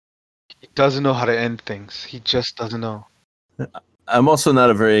 He doesn't know how to end things. He just doesn't know. I'm also not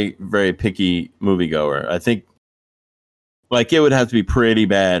a very, very picky moviegoer. I think, like, it would have to be pretty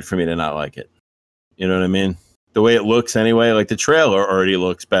bad for me to not like it. You know what I mean? The way it looks anyway, like the trailer already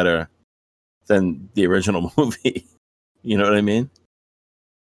looks better than the original movie. You know what I mean?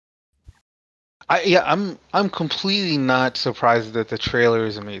 I'm completely not surprised that the trailer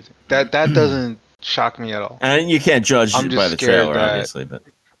is amazing. That doesn't shock me at all. And you can't judge by the trailer, obviously, but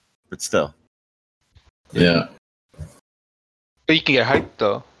still. Yeah. But you can get hyped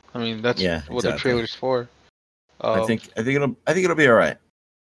though. I mean, that's what the trailer's for. I think it'll be all right.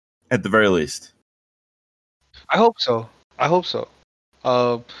 At the very least. I hope so.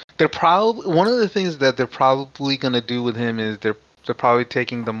 They're probably one of the things that they're probably going to do with him is they're probably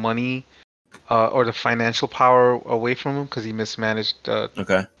taking the money or the financial power away from him because he mismanaged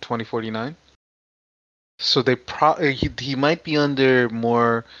 2049. So he might be under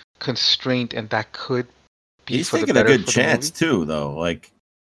more constraint, and that could be He's for the taking a better good for the chance movie. too, though.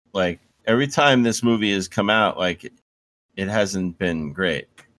 Like every time this movie has come out, like it hasn't been great.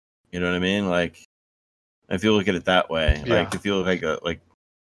 You know what I mean? Like if you look at it that way, Yeah. like if you look like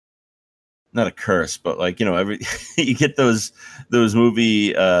not a curse, but like every you get those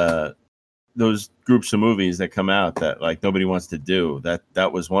movie those groups of movies that come out that like nobody wants to do.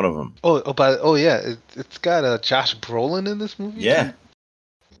 That was one of them. Yeah, it's got Josh Brolin in this movie Yeah. too.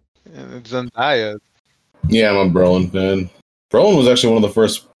 And it's Zendaya. Yeah, I'm a Brolin fan. Brolin was actually one of the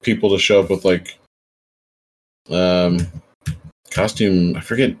first people to show up with like costume. I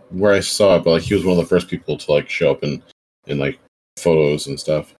forget where I saw it, but like he was one of the first people to like show up in like photos and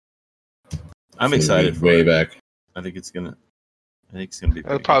stuff. I'm excited for way it. back. I think it's gonna be pretty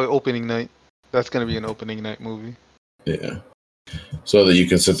Probably opening night. That's gonna be an opening night movie. Yeah. So that you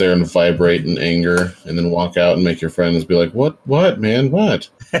can sit there and vibrate in anger and then walk out and make your friends be like, What, man? What?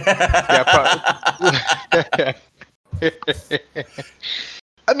 Yeah,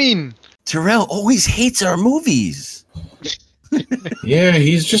 I mean, Terrell always hates our movies. Yeah,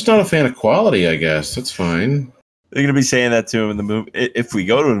 he's just not a fan of quality, I guess. That's fine. They're gonna be saying that to him in the movie if we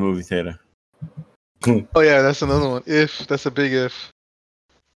go to the movie theater. oh yeah, that's another one. That's a big if.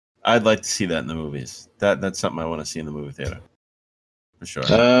 I'd like to see that in the movies. That's something I want to see in the movie theater. For sure.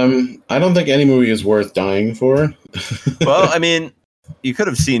 I don't think any movie is worth dying for. Well, I mean, you could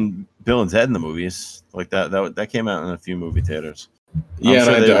have seen Bill and Ted in the movies. Like that came out in a few movie theaters. Yeah,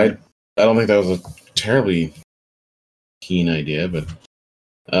 sure and I don't think that was a terribly keen idea, but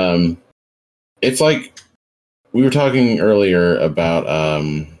it's like we were talking earlier about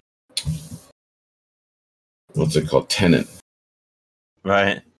what's it called? Tenet.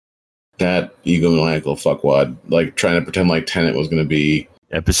 Right. That egomaniacal fuckwad, like trying to pretend like Tenet was going to be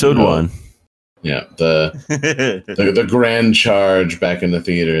Episode 1. Yeah, the grand charge back in the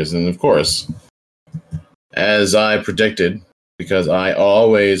theaters, and of course, as I predicted, because I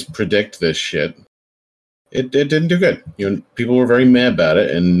always predict this shit, it didn't do good. People were very mad about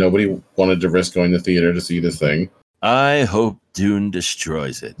it, and nobody wanted to risk going to theater to see this thing. I hope Dune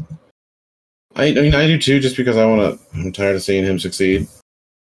destroys it. I mean, I do too, just because I'm tired of seeing him succeed.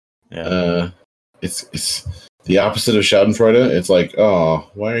 Yeah. It's the opposite of Schadenfreude. It's like, oh,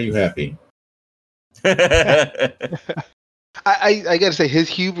 why are you happy? I gotta say, his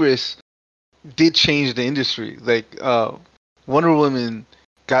hubris did change the industry. Like Wonder Woman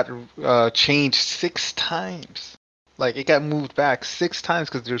got changed 6 times. Like it got moved back 6 times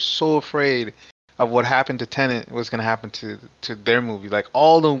because they're so afraid of what happened to Tenet was gonna happen to their movie. Like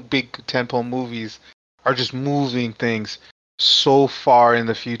all the big tentpole movies are just moving things so far in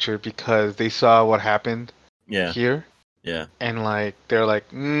the future because they saw what happened here. Yeah. And like they're like,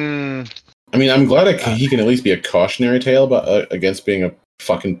 I mean, I'm glad he can at least be a cautionary tale against being a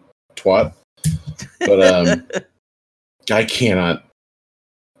fucking twat. But I cannot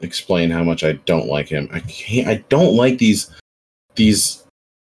explain how much I don't like him. I don't like these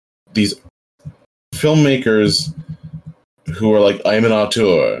filmmakers who are like, I'm an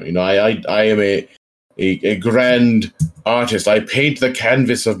auteur. I am a grand artist. I paint the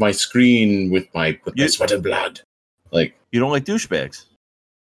canvas of my screen with my sweat and blood. Like, you don't like douchebags.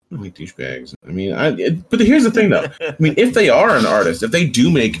 I don't like douchebags. I mean, but here's the thing, though. I mean, if they are an artist, if they do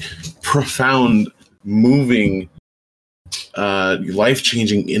make profound, moving,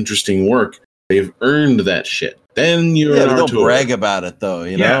 life-changing, interesting work, they've earned that shit. Then you're an auteur. Don't brag about it, though.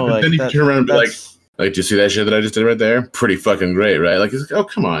 You know, but then you can turn around and be like, do you see that shit that I just did right there? Pretty fucking great, right? Like, oh,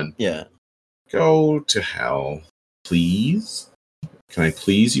 come on. Yeah. Go to hell, please. Can I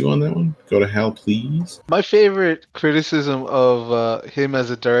please you on that one? Go to hell, please. My favorite criticism of him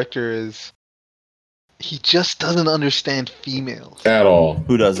as a director is he just doesn't understand females at all.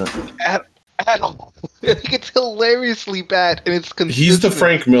 Who doesn't? At all. It's hilariously bad, and it's consistent. He's the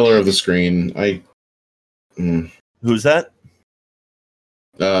Frank Miller of the screen. Who's that?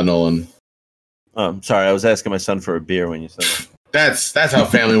 Nolan. Oh, I'm sorry. I was asking my son for a beer when you said that. That's how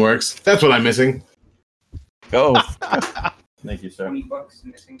family works. That's what I'm missing. Go. Thank you, sir. $20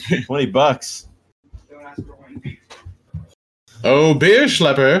 missing. $20. Don't ask for $20. Oh, beer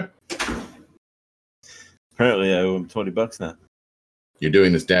schlepper. Apparently, I owe him $20 now. You're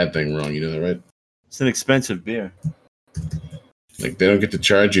doing this dad thing wrong. You know that, right? It's an expensive beer. Like, they don't get to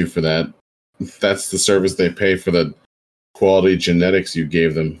charge you for that. That's the service they pay for the quality genetics you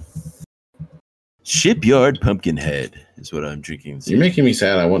gave them. Shipyard Pumpkinhead is what I'm drinking. You're making me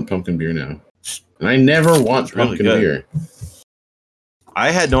sad. I want pumpkin beer now. And I never want pumpkin beer. I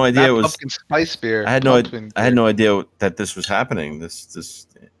had no idea it was pumpkin spice beer. I had no idea that this was happening. This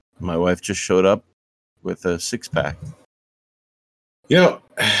my wife just showed up with a 6-pack. You know,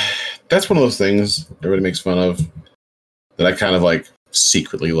 that's one of those things everybody makes fun of that I kind of like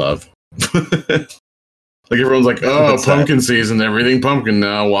secretly love. Like everyone's like, oh, What's pumpkin season, everything pumpkin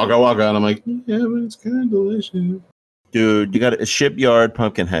now, waka waka. And I'm like, yeah, but it's kind of delicious. Dude, you got a Shipyard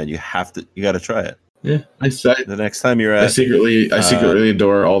Pumpkinhead. You got to try it. Yeah, The next time you're I at, secretly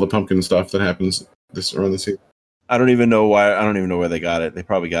adore all the pumpkin stuff that happens around the season. I don't even know why. I don't even know where they got it. They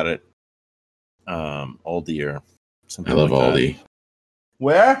probably got it, Aldi or something. I love like Aldi.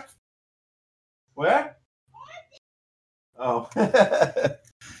 That. Where? Oh,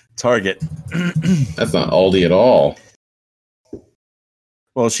 Target. That's not Aldi at all.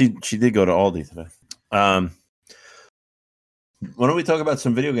 Well, she did go to Aldi today. Why don't we talk about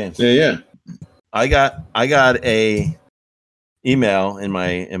some video games? Yeah. I got a email in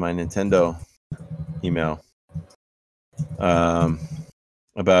my Nintendo email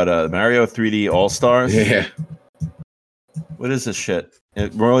about Mario 3D All Stars. Yeah. What is this shit?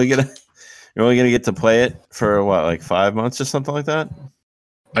 You're only gonna get to play it for what, like 5 months or something like that?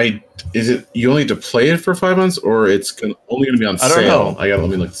 Is it you only have to play it for 5 months, or it's only going to be on sale? I don't know. Let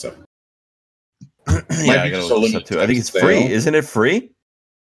me look this up. Yeah, I gotta look this up too. I think it's free. Isn't it free?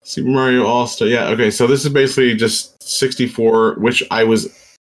 Super Mario All-Star. Yeah. Okay. So this is basically just 64, which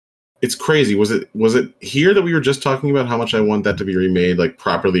it's crazy. Was it here that we were just talking about how much I want that to be remade, like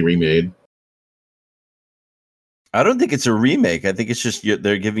properly remade? I don't think it's a remake. I think it's just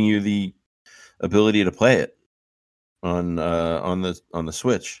they're giving you the ability to play it on the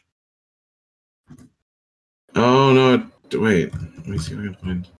Switch. Oh no! Wait. Let me see if I can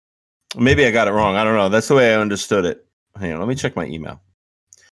find. Maybe I got it wrong. I don't know. That's the way I understood it. Hang on. Let me check my email.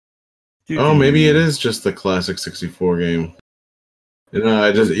 Oh, maybe it is just the classic 64 game. No,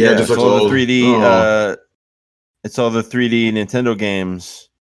 it just just looks all old. the 3D. Oh. It's all the 3D Nintendo games,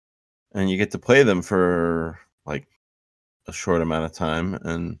 and you get to play them for like a short amount of time,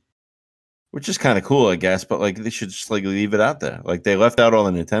 and which is kind of cool, I guess. But like, they should just like leave it out there. Like they left out all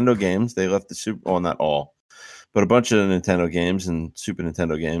the Nintendo games. They left the Super. Well, not all, but a bunch of the Nintendo games and Super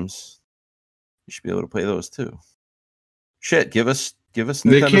Nintendo games. You should be able to play those too. Shit, give us.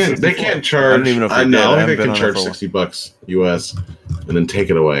 Nintendo They can't charge. I don't even know if I they know. did. They can charge $60 US and then take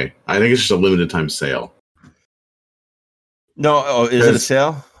it away. I think it's just a limited time sale. No, is it a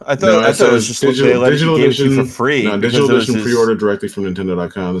sale? I thought it was just digital edition for free. No, digital edition pre-order directly from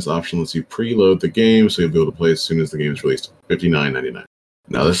Nintendo.com. This option lets you preload the game, so you'll be able to play as soon as the game is released. $59.99.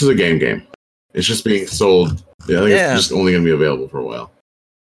 Now this is a game. It's just being sold. Yeah, I think it's just only going to be available for a while.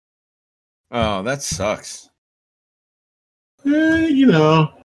 Oh, that sucks.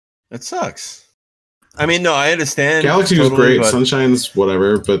 That sucks. I mean, no, I understand. Galaxy was great. Sunshine's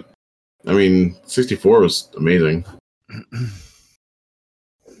whatever, but I mean, 64 was amazing.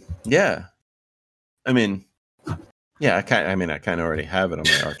 Yeah. I mean, yeah, I kind of already have it on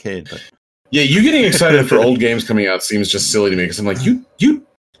my arcade, but yeah, you getting excited for old games coming out seems just silly to me because I'm like, you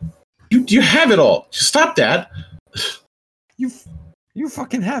have it all. Just stop that. You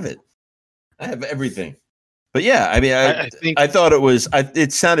fucking have it. I have everything. But yeah, I mean, I thought it was.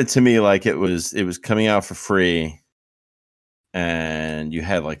 It sounded to me like it was coming out for free, and you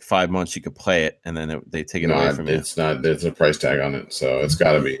had like 5 months you could play it, and then they take it away from you. It's not. There's a price tag on it, so it's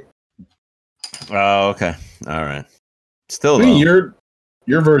got to be. Oh, okay, all right. Still, I mean,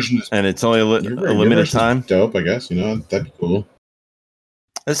 your version is, and it's only a limited time. Dope, I guess. That'd be cool.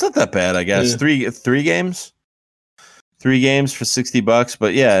 It's not that bad, I guess. Yeah. Three games. 3 games for $60,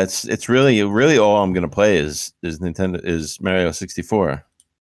 but yeah, it's really all I'm gonna play is Mario 64.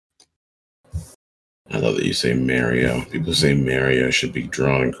 I love that you say Mario. People say Mario should be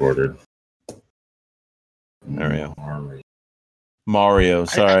drawn and quartered. Mario.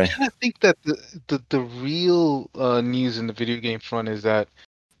 Sorry. I kind of think that the real news in the video game front is that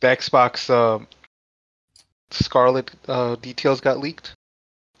the Xbox Scarlet details got leaked,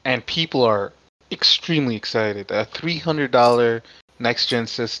 and people are extremely excited. A $300 next gen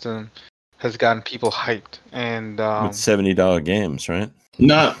system has gotten people hyped, and with $70 games, right?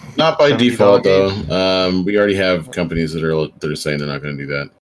 Not by default though. We already have companies that are saying they're not going to do that.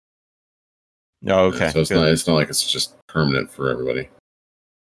 Oh, okay. So it's not like it's just permanent for everybody.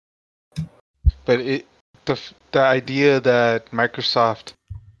 But the idea that Microsoft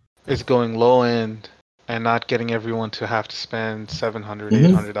is going low end and not getting everyone to have to spend $700,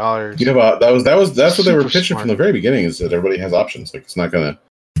 $800. That's what they were pitching from the very beginning, is that everybody has options. Like, it's not going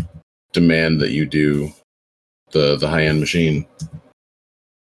to demand that you do the high end machine.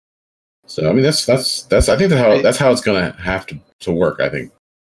 So I mean that's I think that's how it's going to have to work. I think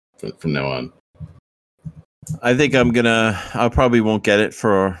from now on. I think I probably won't get it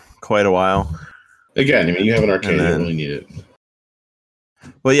for quite a while. Again, I mean, you have an arcade, you don't really need it.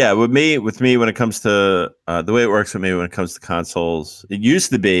 Well, yeah, with me, when it comes to the way it works with me when it comes to consoles, it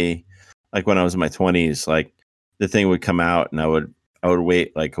used to be like when I was in my 20s, like the thing would come out and I would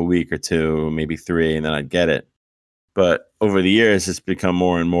wait like a week or two, maybe 3, and then I'd get it. But over the years, it's become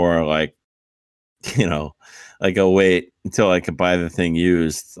more and more like, like I'll wait until I could buy the thing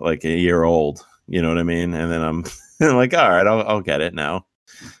used, like a year old. You know what I mean? And then I'm like, all right, I'll get it now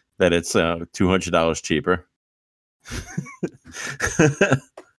that it's $200 cheaper.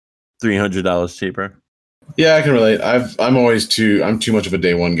 $300 cheaper. Yeah, I can relate. I'm too much of a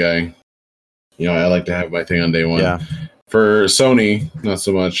day one guy. I like to have my thing on day one. Yeah. For Sony, not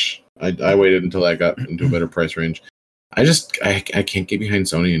so much. I waited until I got into a better price range. I can't get behind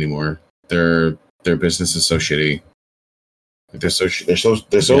Sony anymore. Their business is so shitty. They're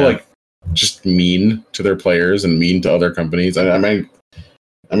so like just mean to their players and mean to other companies. I mean,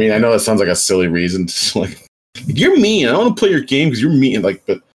 I know that sounds like a silly reason to like, you're mean. I don't want to play your game because you're mean. Like,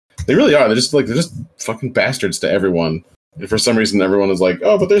 but they really are. They're just fucking bastards to everyone. And for some reason, everyone is like,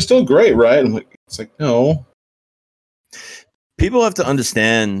 oh, but they're still great, right? I'm like, it's like, no. People have to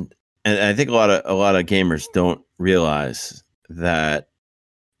understand, and I think a lot of gamers don't realize that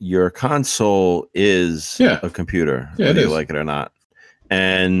your console is a computer, whether you like it or not,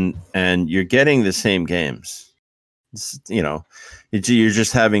 and you're getting the same games. You're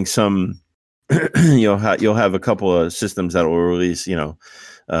just having some. You'll have a couple of systems that will release,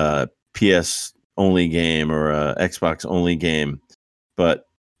 PS only game or a Xbox only game, but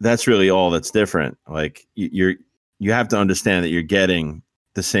that's really all that's different. Like you have to understand that you're getting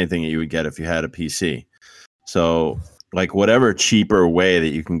the same thing that you would get if you had a PC. So like whatever cheaper way that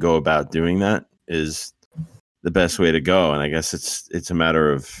you can go about doing that is the best way to go. And I guess it's a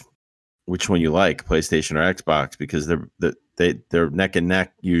matter of which one you like, PlayStation or Xbox, because they're neck and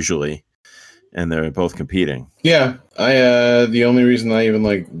neck usually. And they're both competing. Yeah, the only reason I even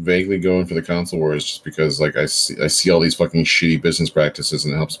like vaguely go in for the console war is just because like I see all these fucking shitty business practices,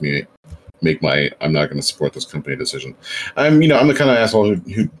 and it helps me make I'm not going to support this company decision. I'm the kind of asshole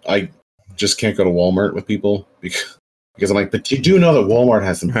who I just can't go to Walmart with people because I'm like, but you do know that Walmart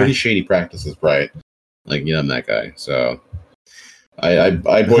has some pretty shady practices, right? Like, I'm that guy. So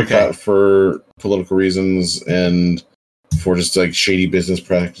I boycott for political reasons and for just like shady business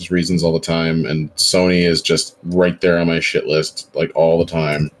practice reasons all the time, and Sony is just right there on my shit list like all the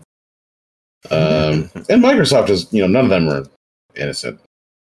time. And Microsoft is, none of them are innocent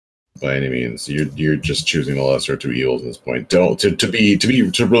by any means. You're just choosing the lesser of two evils at this point.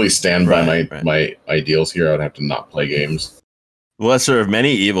 To really stand by my ideals here, I would have to not play games. Lesser of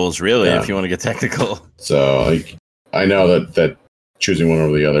many evils, really, if you want to get technical. So I know that choosing one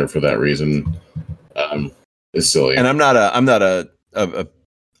over the other for that reason. Is silly. And I'm not a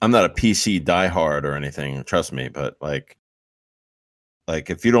PC diehard or anything, trust me, but like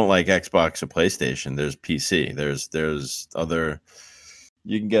if you don't like Xbox or PlayStation, there's PC. There's other,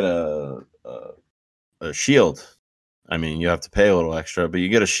 you can get a Shield. I mean, you have to pay a little extra, but you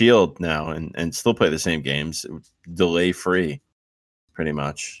get a Shield now and still play the same games, delay free, pretty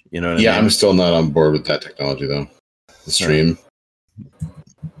much. You know what I mean? Yeah, I'm still not on board with that technology though. The stream.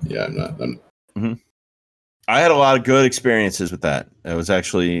 Yeah, I'm not. Mm-hmm. I had a lot of good experiences with that. It was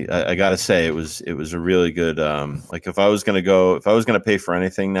actually, I gotta say, it was a really good. Like if I was gonna pay for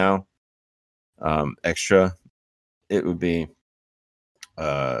anything now, extra, it would be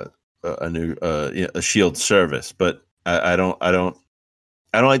a new a Shield service. But I don't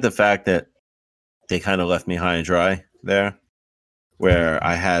like the fact that they kind of left me high and dry there, where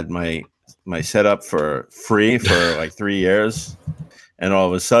I had my setup for free for like 3 years, and all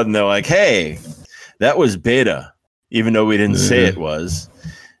of a sudden they're like, hey. That was beta, even though we didn't say it was.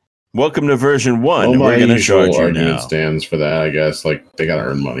 Welcome to version 1. Well, we're going to charge you now. Stands for that, I guess. Like they got to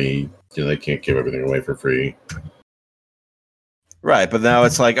earn money. They can't give everything away for free. Right, but now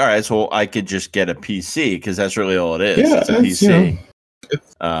it's like, all right, so I could just get a PC because that's really all it is. Yeah, it's a PC.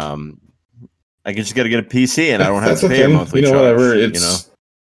 I can just got to get a PC, and I don't have to pay a monthly charge. Whatever. It's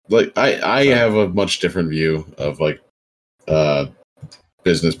like I have a much different view of like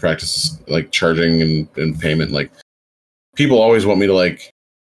business practice, like charging and payment. Like people always want me to like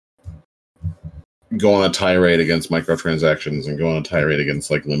go on a tirade against microtransactions and go on a tirade against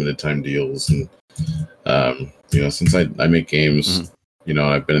like limited time deals. And since I make games,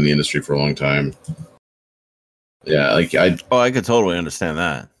 I've been in the industry for a long time. Yeah, like I could totally understand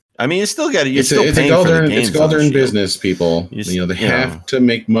that. I mean, you still got it. It's paying for the games. It's called they're in business, people. They have to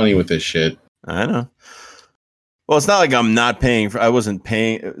make money with this shit. I know. Well, it's not like I'm not paying for. I wasn't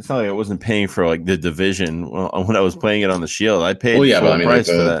paying. It's not like I wasn't paying for like the Division when I was playing it on the Shield. I paid. Well, yeah, but I mean, price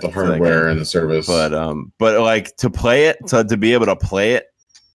like for that, the hardware and the service. But like to play it, to be able to play it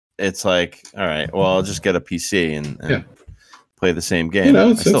it's like, all right, well, I'll just get a PC and Yeah. play the same game. You know,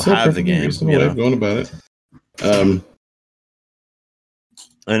 I it's still a have the perfectly game. reasonable You way know? of going about it.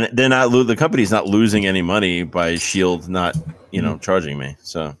 And they're not the company's not losing any money by Shield not, charging me.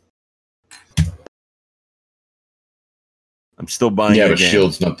 So I'm still buying Yeah, the but game.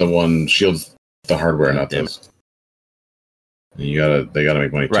 Shield's not the one. Shield's the hardware, not Damn this. They gotta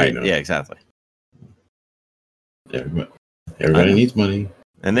make money too. Right? You know? Yeah, exactly. Everybody needs money.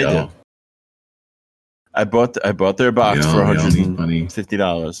 And they Yeah. do. I bought their box for we all need money.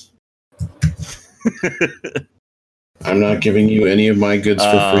 $150. I'm not giving you any of my goods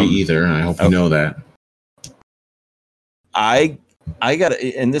for free either. I hope you know that. I got,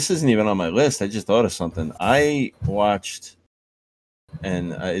 and this isn't even on my list. I just thought of something. I watched,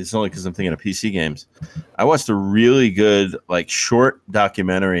 and it's only because I'm thinking of PC games. I watched a really good, like, short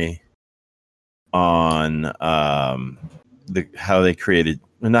documentary on how they created,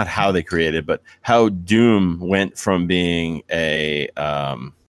 not how they created, but how Doom went from being a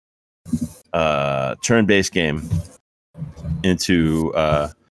turn-based game into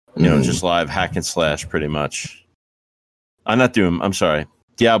just live hack and slash, pretty much. Not Doom. I'm sorry,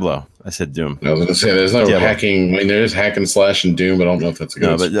 Diablo. I said Doom. I was going to say there's no Diablo. hacking. I mean, there is hack and slash and Doom, but I don't know if that's a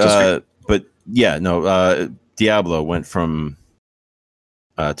good. Diablo went from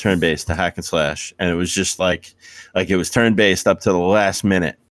turn-based to hack and slash, and it was just like it was turn-based up to the last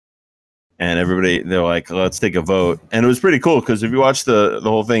minute, and they're like, let's take a vote, and it was pretty cool because if you watch the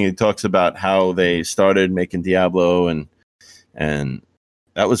whole thing, it talks about how they started making Diablo, and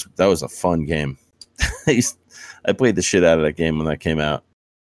that was a fun game. I played the shit out of that game when that came out.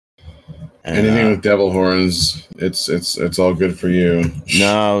 And, anything with devil horns, it's all good for you.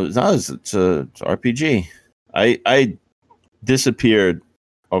 No, it's a RPG. I disappeared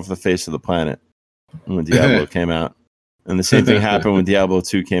off the face of the planet when Diablo came out, and the same thing happened when Diablo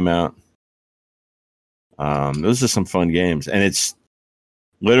 2 came out. Those are some fun games, and it's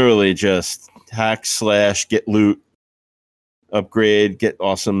literally just hack slash, get loot, upgrade, get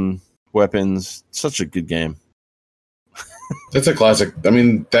awesome weapons. Such a good game. That's a classic. I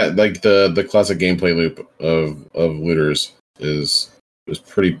mean, that like the classic gameplay loop of looters is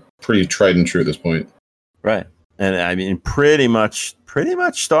pretty tried and true at this point. Right. And I mean, pretty much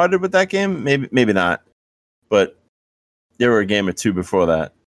started with that game. Maybe not, but there were a game or two before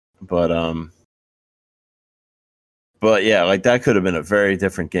that. But yeah, like that could have been a very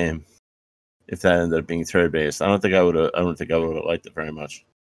different game if that ended up being turn based. I don't think I would have liked it very much.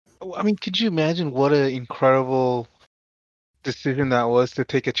 I mean, could you imagine what an incredible decision that was to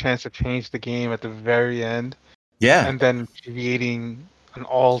take a chance to change the game at the very end? Yeah. And then creating an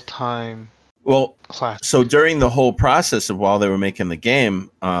all-time classic. So during the whole process of while they were making the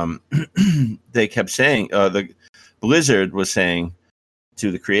game, they kept saying, the Blizzard was saying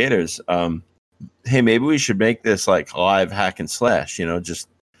to the creators, hey, maybe we should make this like live hack and slash,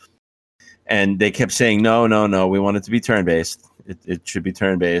 and they kept saying, no, we want it to be turn-based. It should be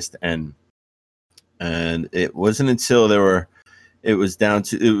turn-based. And it wasn't until it was down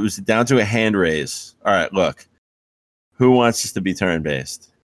to a hand raise. All right, look, who wants this to be turn-based?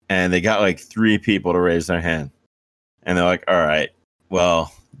 And they got like 3 people to raise their hand. And they're like, all right,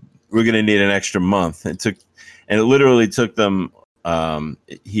 well, we're going to need an extra month. It literally took them,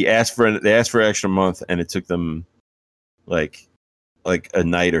 they asked for an extra month, and it took them like a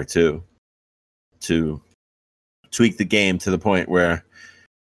night or two to tweak the game to the point where,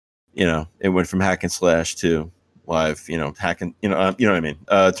 it went from hack and slash to live, hack and, you know what I mean?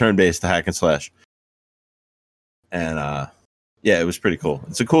 Turn-based to hack and slash. And, yeah, it was pretty cool.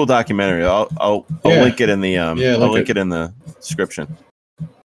 It's a cool documentary. I'll link it in the I'll link it in the description.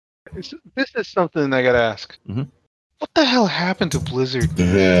 This is something I gotta ask. Mm-hmm. What the hell happened to Blizzard?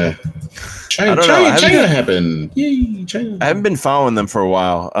 Yeah, China happened. Yay, China! I haven't been following them for a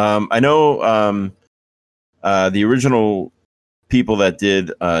while. I know the original people that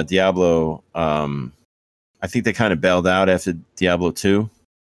did Diablo. I think they kind of bailed out after Diablo 2.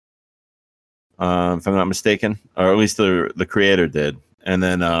 If I'm not mistaken, or at least the creator did, and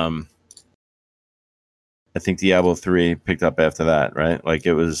then I think Diablo 3 picked up after that, right? Like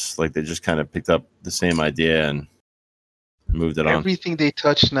it was like they just kind of picked up the same idea and moved it on. Everything they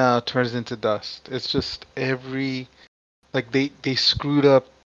touch now turns into dust. It's just they screwed up,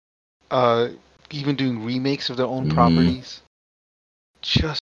 even doing remakes of their own properties.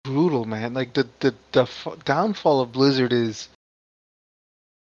 Just brutal, man. Like the downfall of Blizzard is.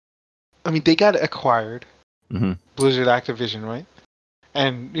 I mean, they got acquired, Blizzard Activision, right?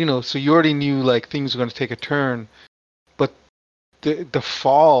 And, so you already knew, like, things were going to take a turn, but the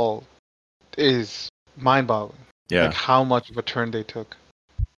fall is mind-boggling. Yeah. Like, how much of a turn they took.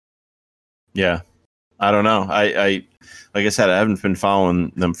 Yeah. I don't know. I like I said, I haven't been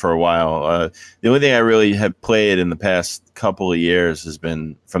following them for a while. The only thing I really have played in the past couple of years has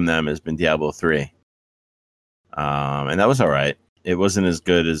been Diablo 3. And that was all right. It wasn't as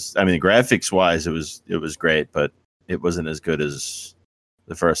good as, I mean, graphics wise, it was great, but it wasn't as good as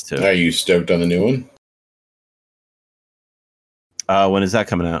the first two. Are you stoked on the new one? When is that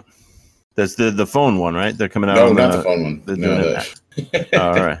coming out? That's the phone one, right? They're coming out. No, not the phone one. They're No, doing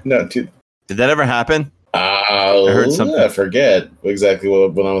all right. No, dude. Did that ever happen? I heard something. I forget exactly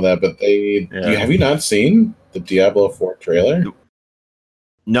what went on with that, but have you not seen the Diablo 4 trailer?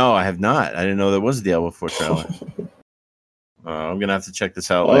 No, I have not. I didn't know there was a Diablo 4 trailer. I'm gonna have to check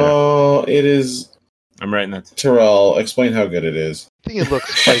this out later. Oh, it is. I'm writing that. Terrell, explain how good it is. I think it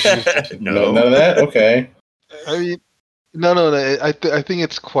looks quite beautiful. No, none of that. Okay. I mean, no. I think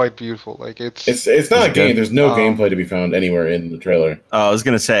it's quite beautiful. Like it's not a game. good. There's no gameplay to be found anywhere in the trailer. I was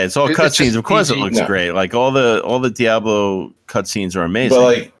gonna say it's all It's cutscenes. just Of course, it PG. looks great. Like all the Diablo cutscenes are amazing. But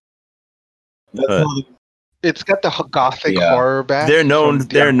like, that's But- not- It's got the gothic Yeah. horror back. they're known from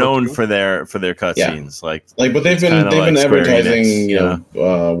Diablo 2. for their cutscenes. Like but they've been kinda like Square advertising, Enix,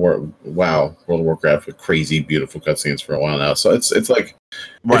 World of Warcraft with crazy beautiful cutscenes for a while now. So it's like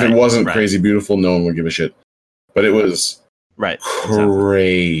right, if it wasn't right, crazy beautiful, no one would give a shit. But it was right.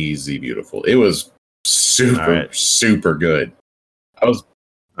 crazy beautiful. It was super good. I was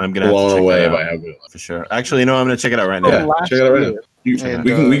I'm gonna have to blown check away that out by how good it was. for sure. Actually, no, I'm gonna check it out right Yeah, now. Last check it out right year. now. You-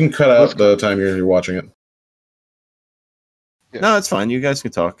 And, we can cut let's out the time you're watching it. No, it's fine. You guys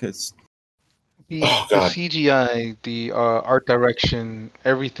can talk. It's The, Oh, the God. CGI, the art direction,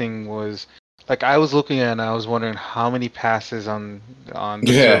 everything was like I was looking at it and I was wondering how many passes on the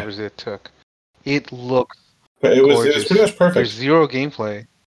Yeah. servers it took. It looks But it was gorgeous. pretty much There's perfect. zero gameplay.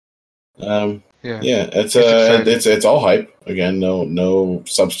 Yeah, Yeah. it's exciting. it's all hype. Again, no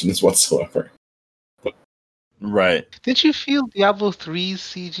substance whatsoever. right. Didn't you feel Diablo 3's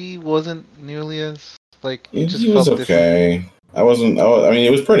CG wasn't nearly as like It just was felt different? okay. I mean,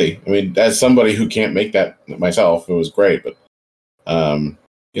 it was pretty. I mean, as somebody who can't make that myself, it was great. But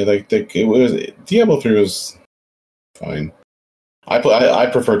it was Diablo 3 was fine. I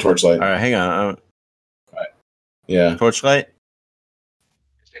prefer Torchlight. All right, hang on. Yeah, Torchlight.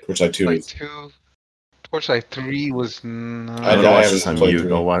 Torchlight 2. Torchlight 2, Torchlight 3 was not. I I'm know, gonna watch haven't this on played mute.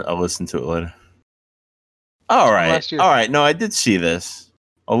 through it. I'll listen to it later. All right. last year. All right. No, I did see this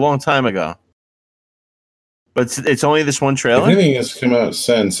a long time ago. But it's only this one If trailer? anything has come out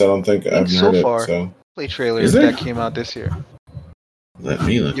since, I don't think I've So heard far. it. So Play trailer Is there? that came out this year. let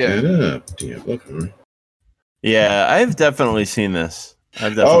me look Yeah. it up. Diablo 4. Yeah, I've definitely seen this. Oh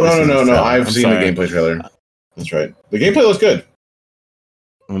no! I've seen the gameplay. gameplay trailer. That's right. The gameplay looks good.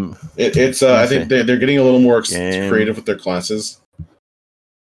 It's I think they're getting a little more Game. creative with their classes.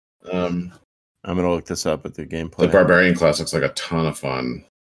 I'm gonna look this up at the gameplay. The barbarian class looks like a ton of fun.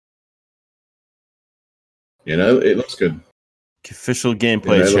 You know, it looks good. Official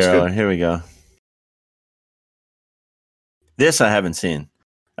gameplay Yeah, it looks trailer. good. Here we go. This I haven't seen.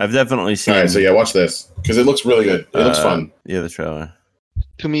 I've definitely seen. All right, so yeah, watch this because it looks really good. It looks fun. Yeah, the trailer.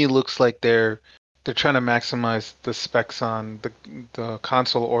 To me, it looks like they're trying to maximize the specs on the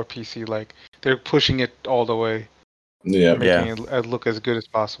console or PC. Like they're pushing it all the way, Yeah, making it look as good as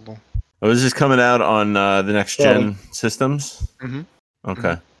possible. Oh, is this coming out on the next gen systems? Mhm.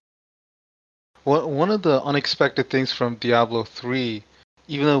 Okay. One of the unexpected things from Diablo 3,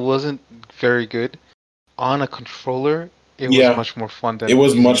 even though it wasn't very good, on a controller, it Yeah. was much more fun than it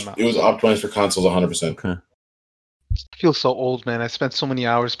was using a much. mouse. It was optimized for consoles 100%. Okay. I feel so old, man. I spent so many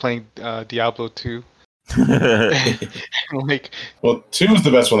hours playing Diablo 2. Like, Well, 2 is the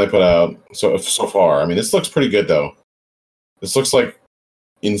best one they put out so far. I mean, this looks pretty good though. This looks like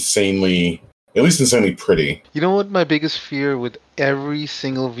insanely pretty. you know what my biggest fear with every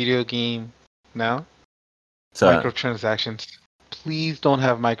single video game now? So, Microtransactions. Please don't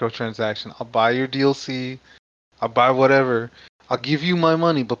have microtransactions. I'll buy your DLC. I'll buy whatever. I'll give you my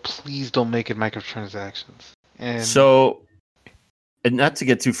money, but please don't make it microtransactions. And and not to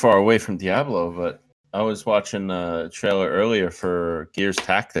get too far away from Diablo, but I was watching a trailer earlier for Gears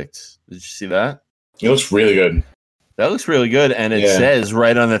Tactics. Did you see that? It looks really good. That looks really good, and it Yeah. says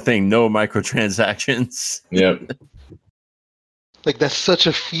right on the thing, no microtransactions. Yep. like that's such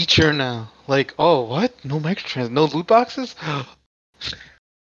a feature now. Like, oh what? No microtrans, no loot boxes?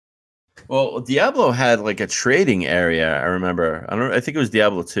 Well, Diablo had like a trading area. I remember. I think it was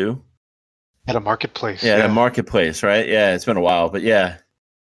Diablo 2. At a marketplace. Yeah, the marketplace, right? Yeah, it's been a while, but yeah.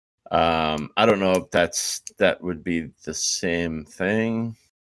 I don't know if that would be the same thing.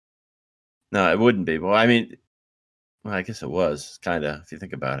 No, it wouldn't be. Well, I mean, I guess it was kind of if you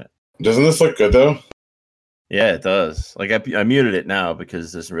think about it. Doesn't this look good though? Yeah, it does. Like I muted it now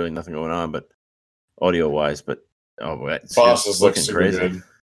because there's really nothing going on, but audio wise. But it's Bosses look looking super crazy. good.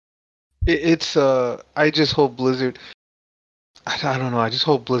 It's I just hope Blizzard. I don't know. I just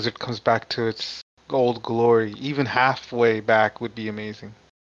hope Blizzard comes back to its old glory. Even halfway back would be amazing.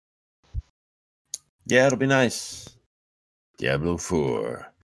 Yeah, it'll be nice. Diablo 4.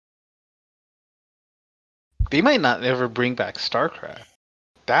 They might not ever bring back StarCraft.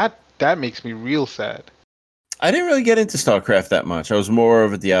 That makes me real sad. I didn't really get into StarCraft that much. I was more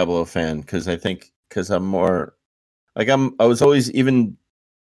of a Diablo fan because I'm more like I was always, even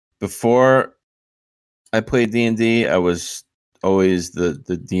before I played D&D, I was always the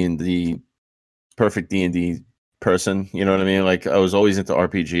D&D perfect D&D person. You know what I mean? Like I was always into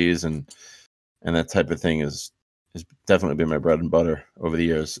RPGs and that type of thing has definitely been my bread and butter over the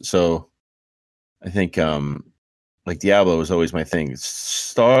years. So I think like Diablo was always my thing.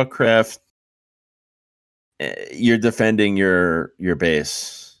 StarCraft, you're defending your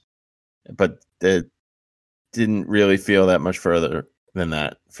base, but it didn't really feel that much further than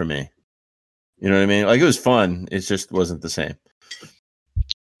that for me. You know what I mean? Like it was fun. It just wasn't the same.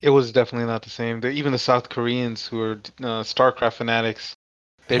 It was definitely not the same. Even the South Koreans who are StarCraft fanatics,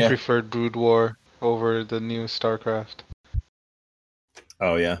 they preferred Brood War over the new StarCraft.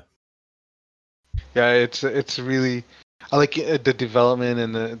 Oh yeah. Yeah, it's really. I like the development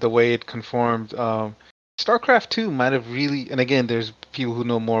and the way it conformed. StarCraft 2 might have really, and again, there's people who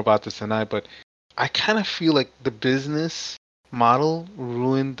know more about this than I, but I kind of feel like the business model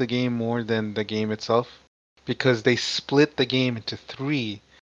ruined the game more than the game itself, because they split the game into 3,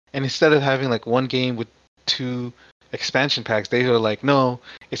 and instead of having like one game with 2 expansion packs, they were like, no,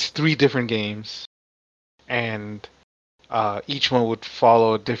 it's 3 different games, and each one would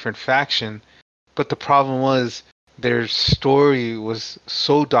follow a different faction. But the problem was their story was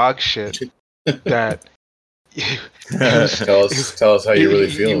so dog shit that Tell us how you really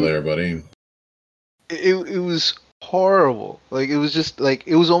feel there, buddy. It was horrible. Like it was just like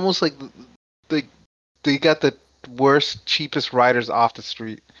it was almost like they got the worst, cheapest riders off the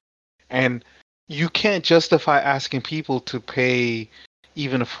street, and you can't justify asking people to pay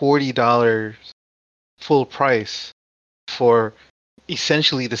even $40 full price for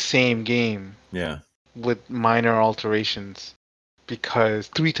essentially the same game. Yeah. With minor alterations, because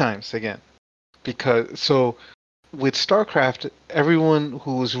 3 times again. Because so with StarCraft, everyone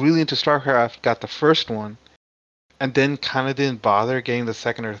who was really into StarCraft got the first one, and then kind of didn't bother getting the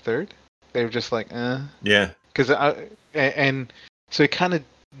second or third. They were just like, Yeah. And so it kind of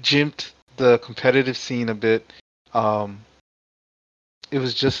gymped the competitive scene a bit. It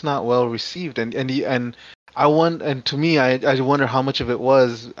was just not well received, and to me, I wonder how much of it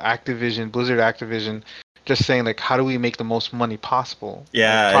was Blizzard Activision, just saying like, how do we make the most money possible?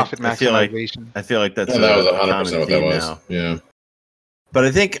 Yeah, like profit I feel maximization. like that's that was 100% common what that theme was. now. Yeah. But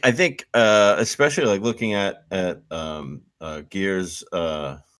I think especially like looking at Gears,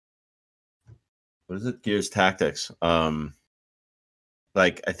 what is it? Gears Tactics.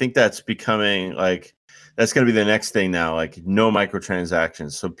 Like I think that's becoming like that's going to be the next thing now. Like no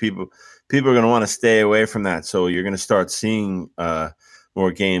microtransactions. So people are going to want to stay away from that. So you're going to start seeing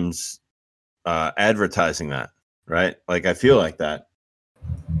more games advertising that, right? Like I feel like that.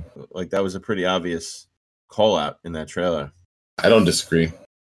 Like that was a pretty obvious call out in that trailer. I don't disagree.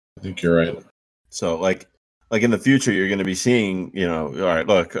 I think you're right. So like in the future, you're going to be seeing, all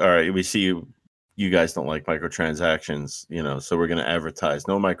right, we see you guys don't like microtransactions, so we're going to advertise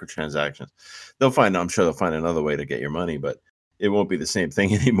no microtransactions. I'm sure they'll find another way to get your money, but it won't be the same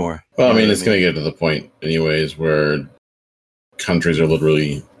thing anymore. Well, I mean, it's going to get to the point anyways where countries are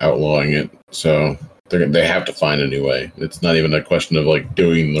literally outlawing it. So they have to find a new way. It's not even a question of like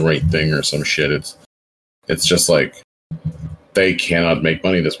doing the right thing or some shit. It's just like they cannot make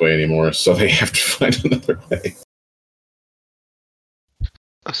money this way anymore, so they have to find another way.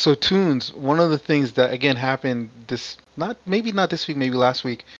 So Tunes, one of the things that again happened maybe not this week, maybe last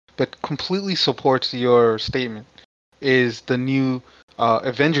week, but completely supports your statement, is the new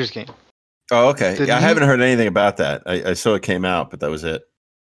Avengers game. Oh, okay. I haven't heard anything about that. I saw it came out, but that was it.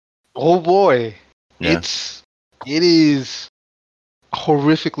 Oh boy, yeah. It is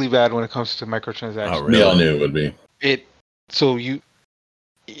horrifically bad when it comes to microtransactions. Oh, really? We all knew it would be. It's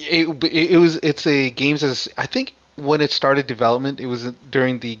a games as I think when it started development, it was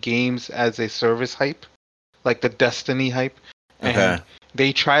during the games as a service hype, like the Destiny hype. And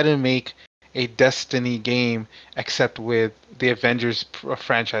they try to make a Destiny game except with the Avengers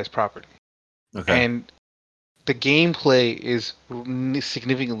franchise property. Okay. And the gameplay is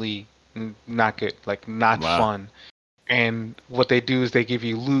significantly not good, like not fun. and what they do is they give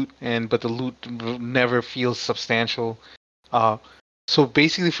you loot, but the loot never feels substantial. So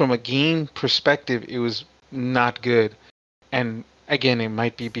basically, from a game perspective, it was not good. And again, it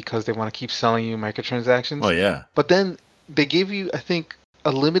might be because they want to keep selling you microtransactions. Oh yeah. But then they gave you, I think,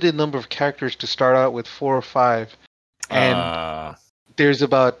 a limited number of characters to start out with, 4 or 5, and there's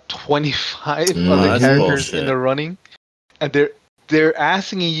about 25 other that's characters bullshit. in the running, and they're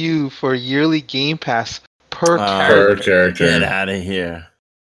asking you for a yearly Game Pass per Per character. character. Get out of here.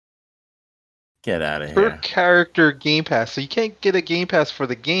 Get out of Per here. character Game Pass. So you can't get a Game Pass for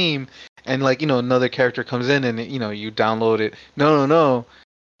the game and another character comes in and you download it. No.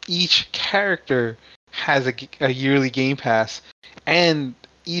 Each character has a yearly Game Pass, and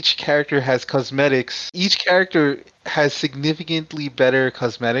each character has cosmetics. Each character has significantly better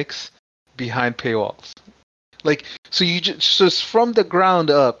cosmetics behind paywalls. So you just from the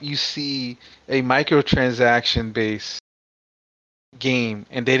ground up, you see a microtransaction based game,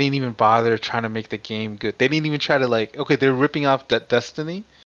 and they didn't even bother trying to make the game good. They didn't even try to they're ripping off that Destiny.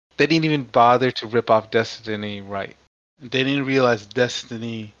 They didn't even bother to rip off Destiny right. They didn't realize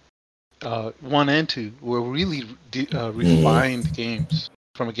Destiny 1 and 2 were really refined games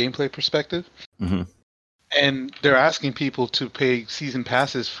from a gameplay perspective. Mm-hmm. And they're asking people to pay season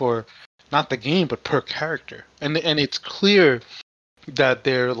passes for not the game, but per character. And it's clear that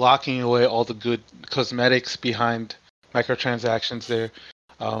they're locking away all the good cosmetics behind microtransactions there.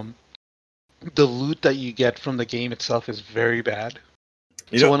 The loot that you get from the game itself is very bad.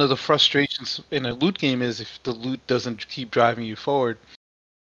 So one of the frustrations in a loot game is if the loot doesn't keep driving you forward.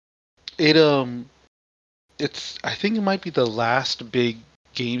 I think it might be the last big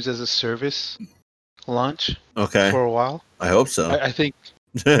games as a service launch for a while. I hope so. I think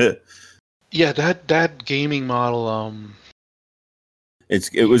yeah, that gaming model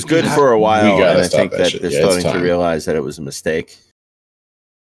it was good for a while, and I think that they're starting to realize that it was a mistake.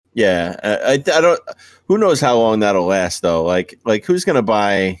 Yeah, I don't. Who knows how long that'll last though? Like who's gonna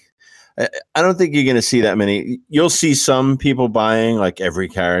buy? I don't think you're gonna see that many. You'll see some people buying like every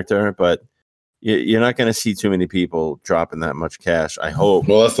character, but you're not gonna see too many people dropping that much cash. I hope.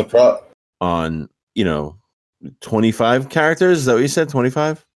 Well, that's the problem. On 25 characters. Is that what you said?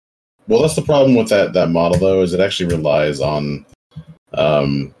 25. Well, that's the problem with that model though. Is it actually relies on.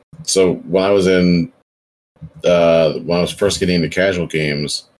 So when I was first getting into casual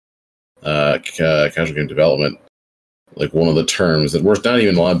games. Casual game development, like one of the terms that we're not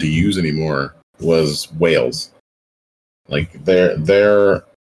even allowed to use anymore was whales. Like they're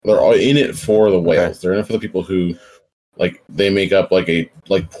all in it for the whales. Okay. They're in it for the people who they make up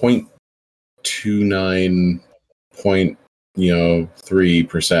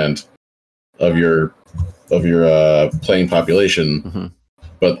 0.3% of your playing population, mm-hmm.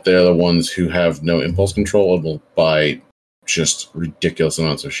 but they're the ones who have no impulse control and will buy just ridiculous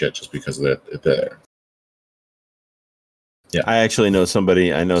amounts of shit just because they're there. Yeah, I actually know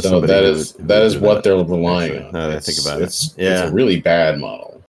somebody. I know somebody. That is what they're relying on. Now that I think about it's a really bad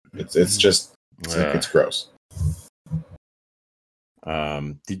model. It's just it's gross.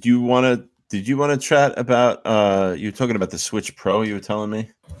 Did you want to chat about? You were talking about the Switch Pro. You were telling me.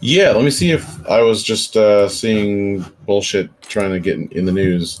 Yeah, let me see if I was just seeing bullshit trying to get in the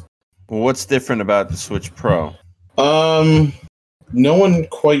news. Well, what's different about the Switch Pro? No one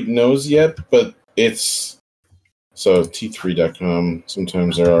quite knows yet, but it's T3.com.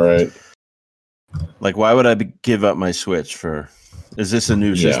 Sometimes they're all right. Like, why would I give up my Switch for? Is this a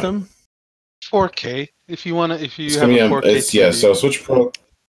new system? 4K. If you have a 4K TV. So Switch Pro.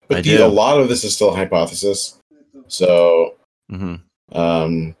 But a lot of this is still hypothesis. So, I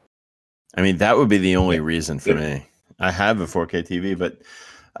mean, that would be the only reason for me. I have a 4K TV, but.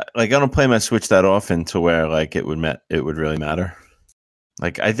 I don't play my Switch that often to where it would really matter.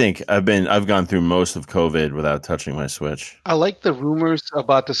 I think I've gone through most of COVID without touching my Switch. I like the rumors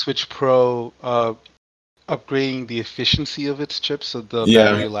about the Switch Pro upgrading the efficiency of its chips so the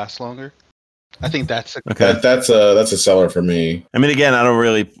battery lasts longer. I think that's that's a seller for me. I mean, again, I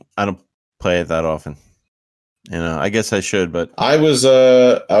don't play it that often. I guess I should, but I was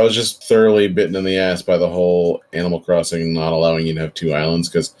just thoroughly bitten in the ass by the whole Animal Crossing not allowing you to have 2 islands,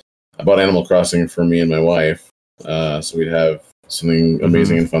 because I bought Animal Crossing for me and my wife, so we'd have something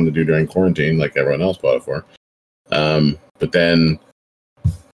amazing and fun to do during quarantine, like everyone else bought it for. But then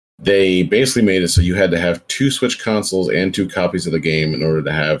they basically made it so you had to have 2 Switch consoles and 2 copies of the game in order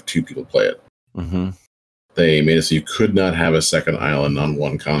to have 2 people play it. Mm-hmm. They made it so you could not have a second island on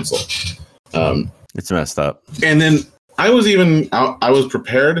one console. It's messed up. And then I was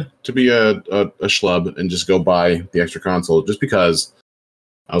prepared to be a schlub and just go buy the extra console just because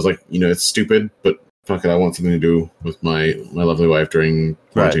I was like, it's stupid, but fuck it, I want something to do with my lovely wife during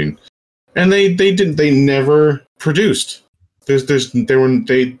quarantine. Right. And they never produced. They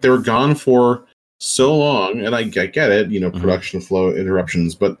were gone for so long, and I get it, production flow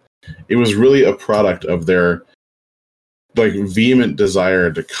interruptions, but it was really a product of their like vehement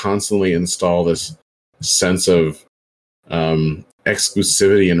desire to constantly install this sense of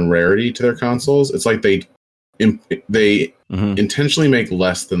exclusivity and rarity to their consoles. It's like they intentionally make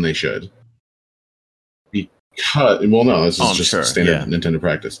less than they should. Because this is just standard Nintendo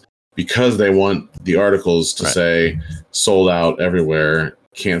practice. Because they want the articles to say sold out everywhere,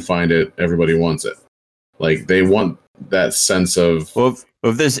 can't find it, everybody wants it. Like they want that sense of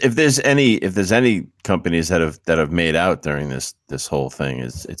if there's any companies that have made out during this whole thing,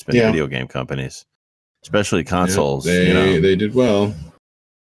 it's been video game companies, especially consoles. Yeah, they did well.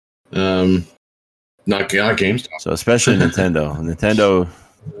 Not GameStop. So especially Nintendo.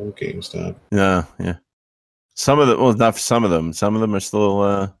 GameStop. Yeah. Some of them, not some of them. Some of them are still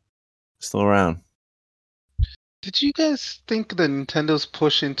around. Did you guys think the Nintendo's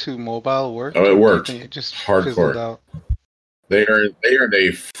push into mobile worked? Oh, it worked. It just hardcore. Out? They earned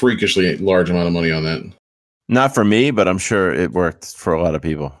a freakishly large amount of money on that. Not for me, but I'm sure it worked for a lot of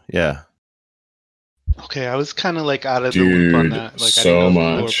people. Yeah. Okay, I was kind of like out of the loop on that. Like, so I didn't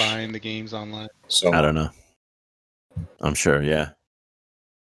know much. People were buying the games online. I don't know. I'm sure. Yeah.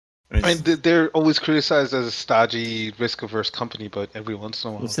 I mean, they're always criticized as a stodgy, risk-averse company, but every once in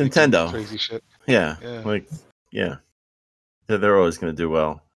a while, it's Nintendo. Crazy shit. Yeah. They're always going to do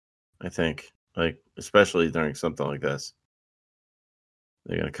well. I think, especially during something like this,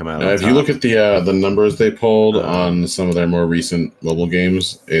 they're going to come out. If you look at the numbers they pulled on some of their more recent mobile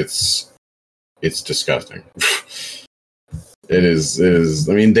games, it's disgusting. It is.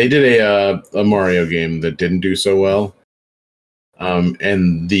 I mean, they did a Mario game that didn't do so well.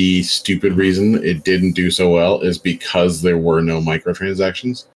 And the stupid reason it didn't do so well is because there were no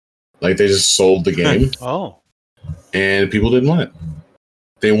microtransactions. Like they just sold the game. And people didn't want it.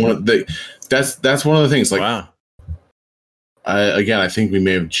 They want that's one of the things. Like, wow. I think we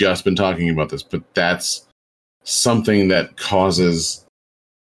may have just been talking about this, but that's something that causes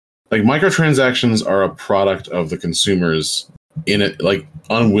like microtransactions are a product of the consumers in it, like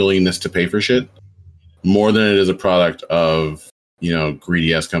unwillingness to pay for shit more than it is a product of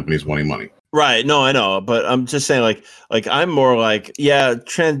greedy ass companies wanting money. Right. No, I know, but I'm just saying, like I'm more like,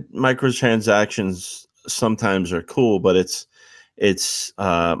 microtransactions sometimes are cool, but it's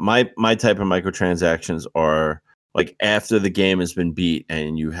my type of microtransactions are like after the game has been beat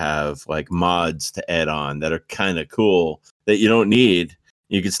and you have like mods to add on that are kind of cool that you don't need.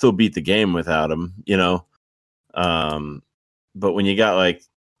 You can still beat the game without them, But when you got like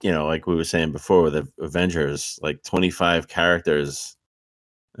we were saying before with the Avengers, like 25 characters,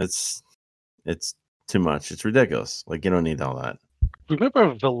 it's too much. It's ridiculous. Like you don't need all that.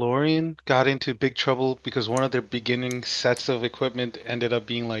 Remember Valorian got into big trouble because one of their beginning sets of equipment ended up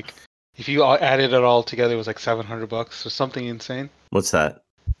being like, if you added it all together, it was like $700 or something insane. What's that?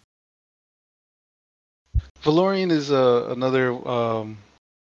 Valorian is another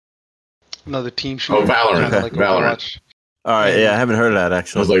team shooter. Oh, Valorant. Like Valorant. All right, I haven't heard of that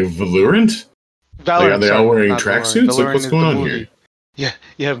actually. I was like, Valorant? Valorant. Are they all wearing tracksuits? Like, what's going on here? Yeah.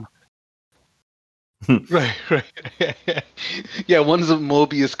 Right. Yeah, one's a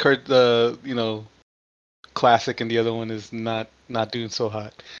Mobius card, classic, and the other one is not doing so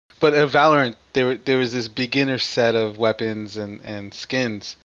hot. But at Valorant, there was this beginner set of weapons and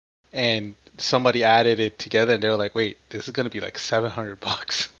skins, and somebody added it together, and they were like, "Wait, this is gonna be like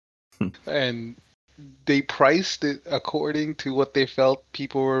 $700," and they priced it according to what they felt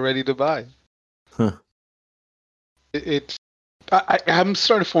people were ready to buy. Huh. I'm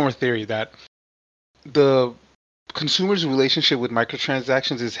starting to form a theory that the consumer's relationship with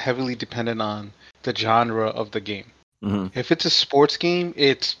microtransactions is heavily dependent on the genre of the game. Mm-hmm. If it's a sports game,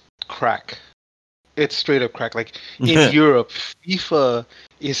 it's crack. It's straight up crack. Like in Europe, FIFA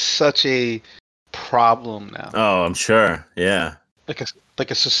is such a problem now. Oh, I'm sure. Yeah. Like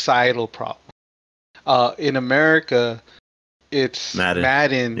a societal problem. In America, it's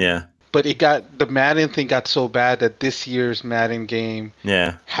Madden. Yeah. But the Madden thing got so bad that this year's Madden game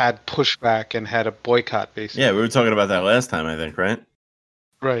had pushback and had a boycott, basically. Yeah, we were talking about that last time, I think, right?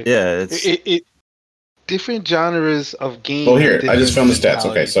 Right. Yeah, it's different genres of games. Well, here I just found the stats.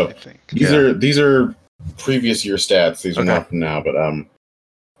 Okay, so these are previous year stats. These are not from now, but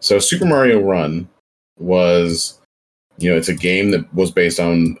so Super Mario Run was, it's a game that was based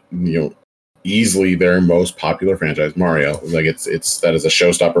on easily their most popular franchise, Mario. Like that is a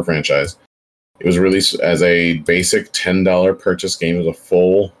showstopper franchise. It was released as a basic $10 purchase game. It was a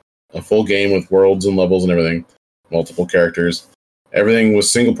full a full game with worlds and levels and everything, multiple characters. Everything was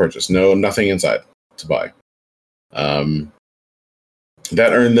single purchase, nothing inside to buy.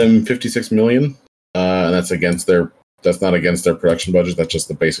 That earned them $56 million, and that's not against their production budget. That's just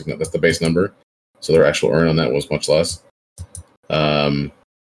that's the base number. So their actual earn on that was much less. And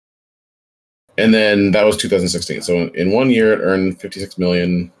then that was 2016. So in 1 year, it earned $56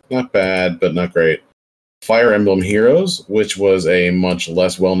 million. Not bad, but not great. Fire Emblem Heroes, which was a much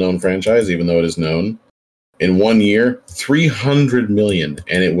less well-known franchise, even though it is known, in 1 year, $300 million,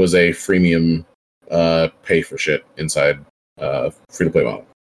 and it was a freemium pay for shit inside free-to-play model.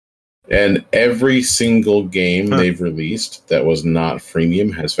 And every single game they've released that was not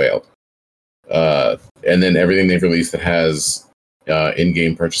freemium has failed. And then everything they've released that has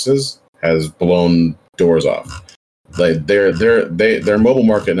in-game purchases has blown doors off. Like their mobile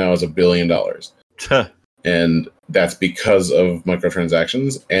market now is $1 billion. And that's because of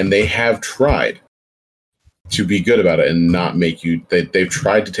microtransactions, and they have tried to be good about it and not make you. They've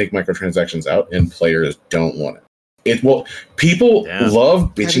tried to take microtransactions out, and players don't want it. People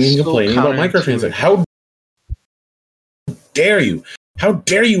love bitching and complaining about microtransactions. How dare you? How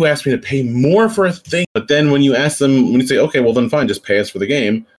dare you ask me to pay more for a thing? But then when you ask them, when you say, okay, well then fine, just pay us for the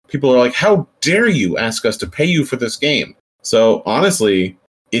game, people are like, how dare you ask us to pay you for this game? So honestly,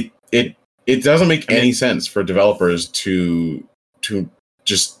 it doesn't make any sense for developers to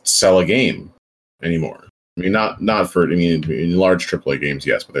just sell a game anymore. I mean, not for in large AAA games,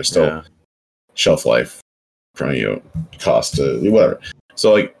 yes, but there's still shelf life, cost, whatever.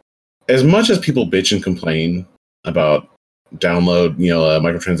 So like, as much as people bitch and complain about download,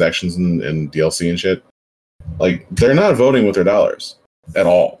 microtransactions and DLC and shit, like they're not voting with their dollars at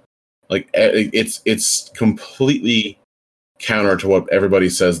all. Like it's completely counter to what everybody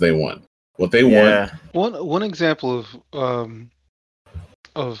says they want. What they want. One example of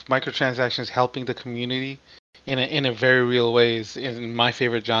microtransactions helping the community in a very real way is in my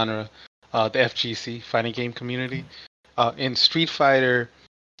favorite genre, the FGC, fighting game community. In Street Fighter,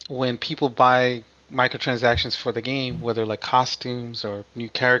 when people buy microtransactions for the game, whether like costumes or new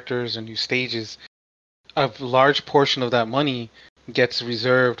characters or new stages, a large portion of that money gets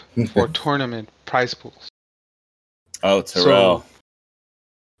reserved for tournament prize pools. Oh, Terrell,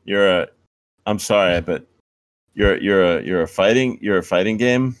 I'm sorry, but you're a fighting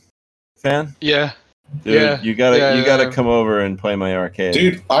game fan? Yeah. Dude, you gotta come over and play my arcade.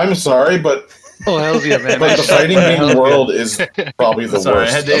 Dude, I'm sorry, but hell yeah, man! But the fighting game world is probably the worst. I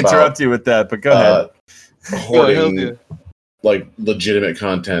had to interrupt you with that, but go ahead. Hoarding like legitimate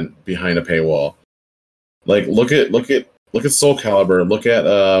content behind a paywall. Like look at Soul Calibur. Look at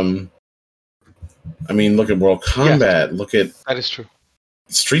look at Mortal Kombat. Yes, look at that is true.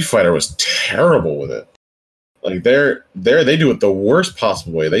 Street Fighter was terrible with it. Like they do it the worst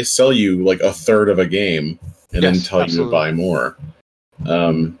possible way. They sell you like a third of a game and then tell you to buy more.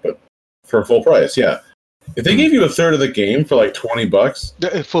 But for full price, yeah. If they gave you a third of the game for like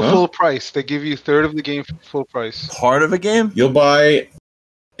 $20 full price, they give you a third of the game for full price. Part of a game? You'll buy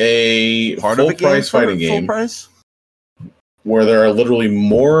a full price fighting game where there are literally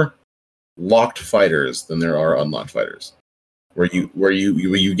more locked fighters than there are unlocked fighters. Where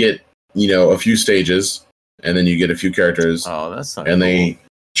you get a few stages and then you get a few characters. Oh, that's not and cool. They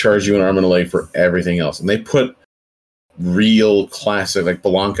charge you an arm and a leg for everything else, and they put real classic like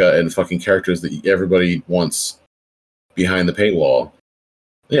Blanca and fucking characters that everybody wants behind the paywall.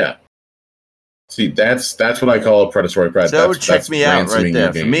 Yeah. See, that's what I call a predatory price. So that would check me out right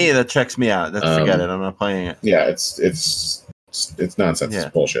there. For me, that checks me out. Forget it. I'm not playing it. Yeah, it's nonsense. Yeah.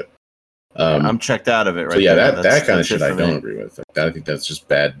 It's bullshit. I'm checked out of it right so yeah, there. that kind of shit I don't agree with. I think that's just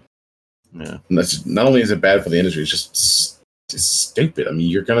bad. Yeah. And that's just, not only is it bad for the industry, it's just stupid. I mean,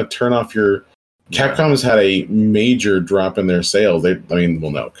 you're going to turn off your... Capcom has had a major drop in their sales. No,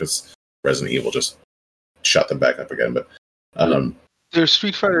 because Resident Evil just shot them back up again. But their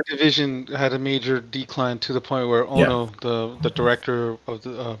Street Fighter division had a major decline to the point where Ono, the director of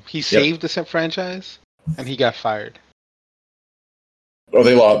the, he saved the franchise and he got fired. Oh,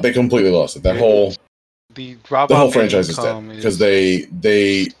 they lost. They completely lost it. The whole franchise is dead because they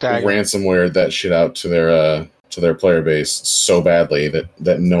ransomware that shit out to their player base so badly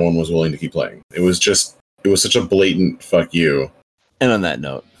that no one was willing to keep playing. It was such a blatant fuck you. And on that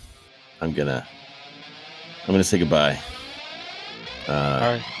note, I'm gonna say goodbye. All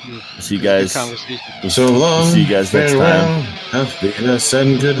right. See you guys. So long. See you guys next time. Happiness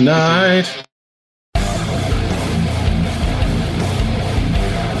and good night.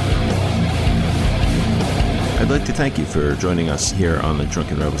 I'd like to thank you for joining us here on the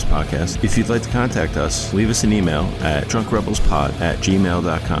Drunken Rebels podcast. If you'd like to contact us, leave us an email at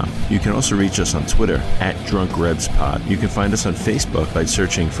drunkrebelspod@gmail.com. You can also reach us on Twitter at drunkrebspod. You can find us on Facebook by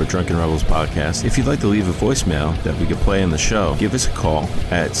searching for Drunken Rebels podcast. If you'd like to leave a voicemail that we could play on the show, give us a call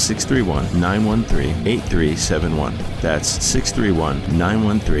at 631-913-8371. That's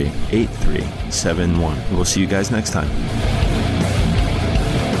 631-913-8371. We'll see you guys next time.